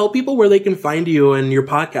 We'll tell people where they can find you and your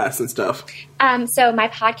podcast and stuff. So my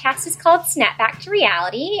podcast is called Snap Back to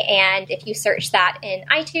Reality, and if you search that in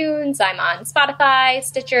iTunes, I'm on Spotify,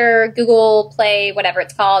 Stitcher, Google Play, whatever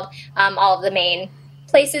it's called, all of the main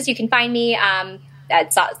places you can find me.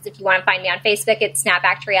 If you want to find me on Facebook, it's Snap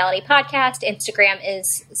Back to Reality Podcast. Instagram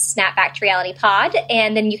is Snap Back to Reality Pod.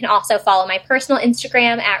 And then you can also follow my personal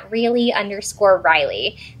Instagram at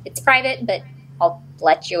really_Riley. It's private, but I'll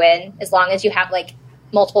let you in as long as you have, like,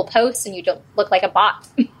 multiple posts and you don't look like a bot.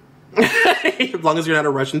 As long as you're not a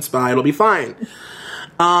Russian spy, it'll be fine.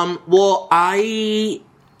 Well, I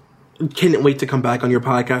can't wait to come back on your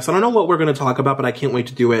podcast. I don't know what we're going to talk about, but I can't wait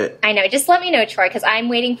to do it. I know. Just let me know, Troy, because I'm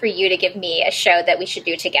waiting for you to give me a show that we should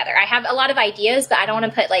do together. I have a lot of ideas, but I don't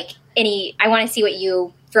want to put, like, I want to see what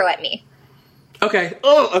you throw at me. Okay.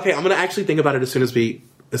 Oh, okay. I'm going to actually think about it as soon as we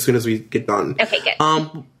get done. Okay, good.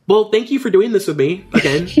 Well, thank you for doing this with me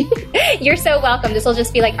again. You're so welcome. This will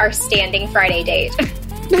just be like our standing Friday date.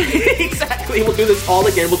 Exactly. We'll do this all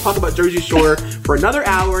again. We'll talk about Jersey Shore for another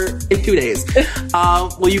hour in 2 days.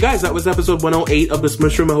 Well, you guys, that was episode 108 of The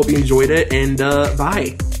Smush Room. I hope you enjoyed it, and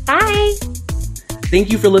bye. Bye.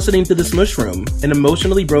 Thank you for listening to The Smush Room, an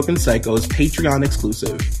Emotionally Broken Psycho's Patreon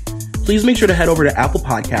exclusive. Please make sure to head over to Apple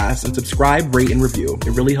Podcasts and subscribe, rate, and review.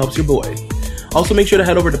 It really helps your boy. Also, make sure to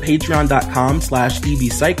head over to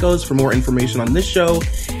patreon.com/ebpsychos for more information on this show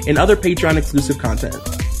and other Patreon exclusive content.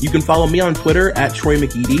 You can follow me on Twitter at Troy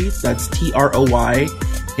McEady. That's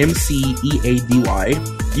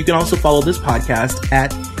TroyMceady. You can also follow this podcast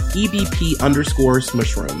at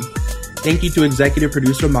EBP_Smushroom. Thank you to executive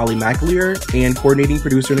producer Molly McAleer and coordinating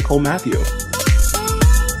producer Nicole Matthew.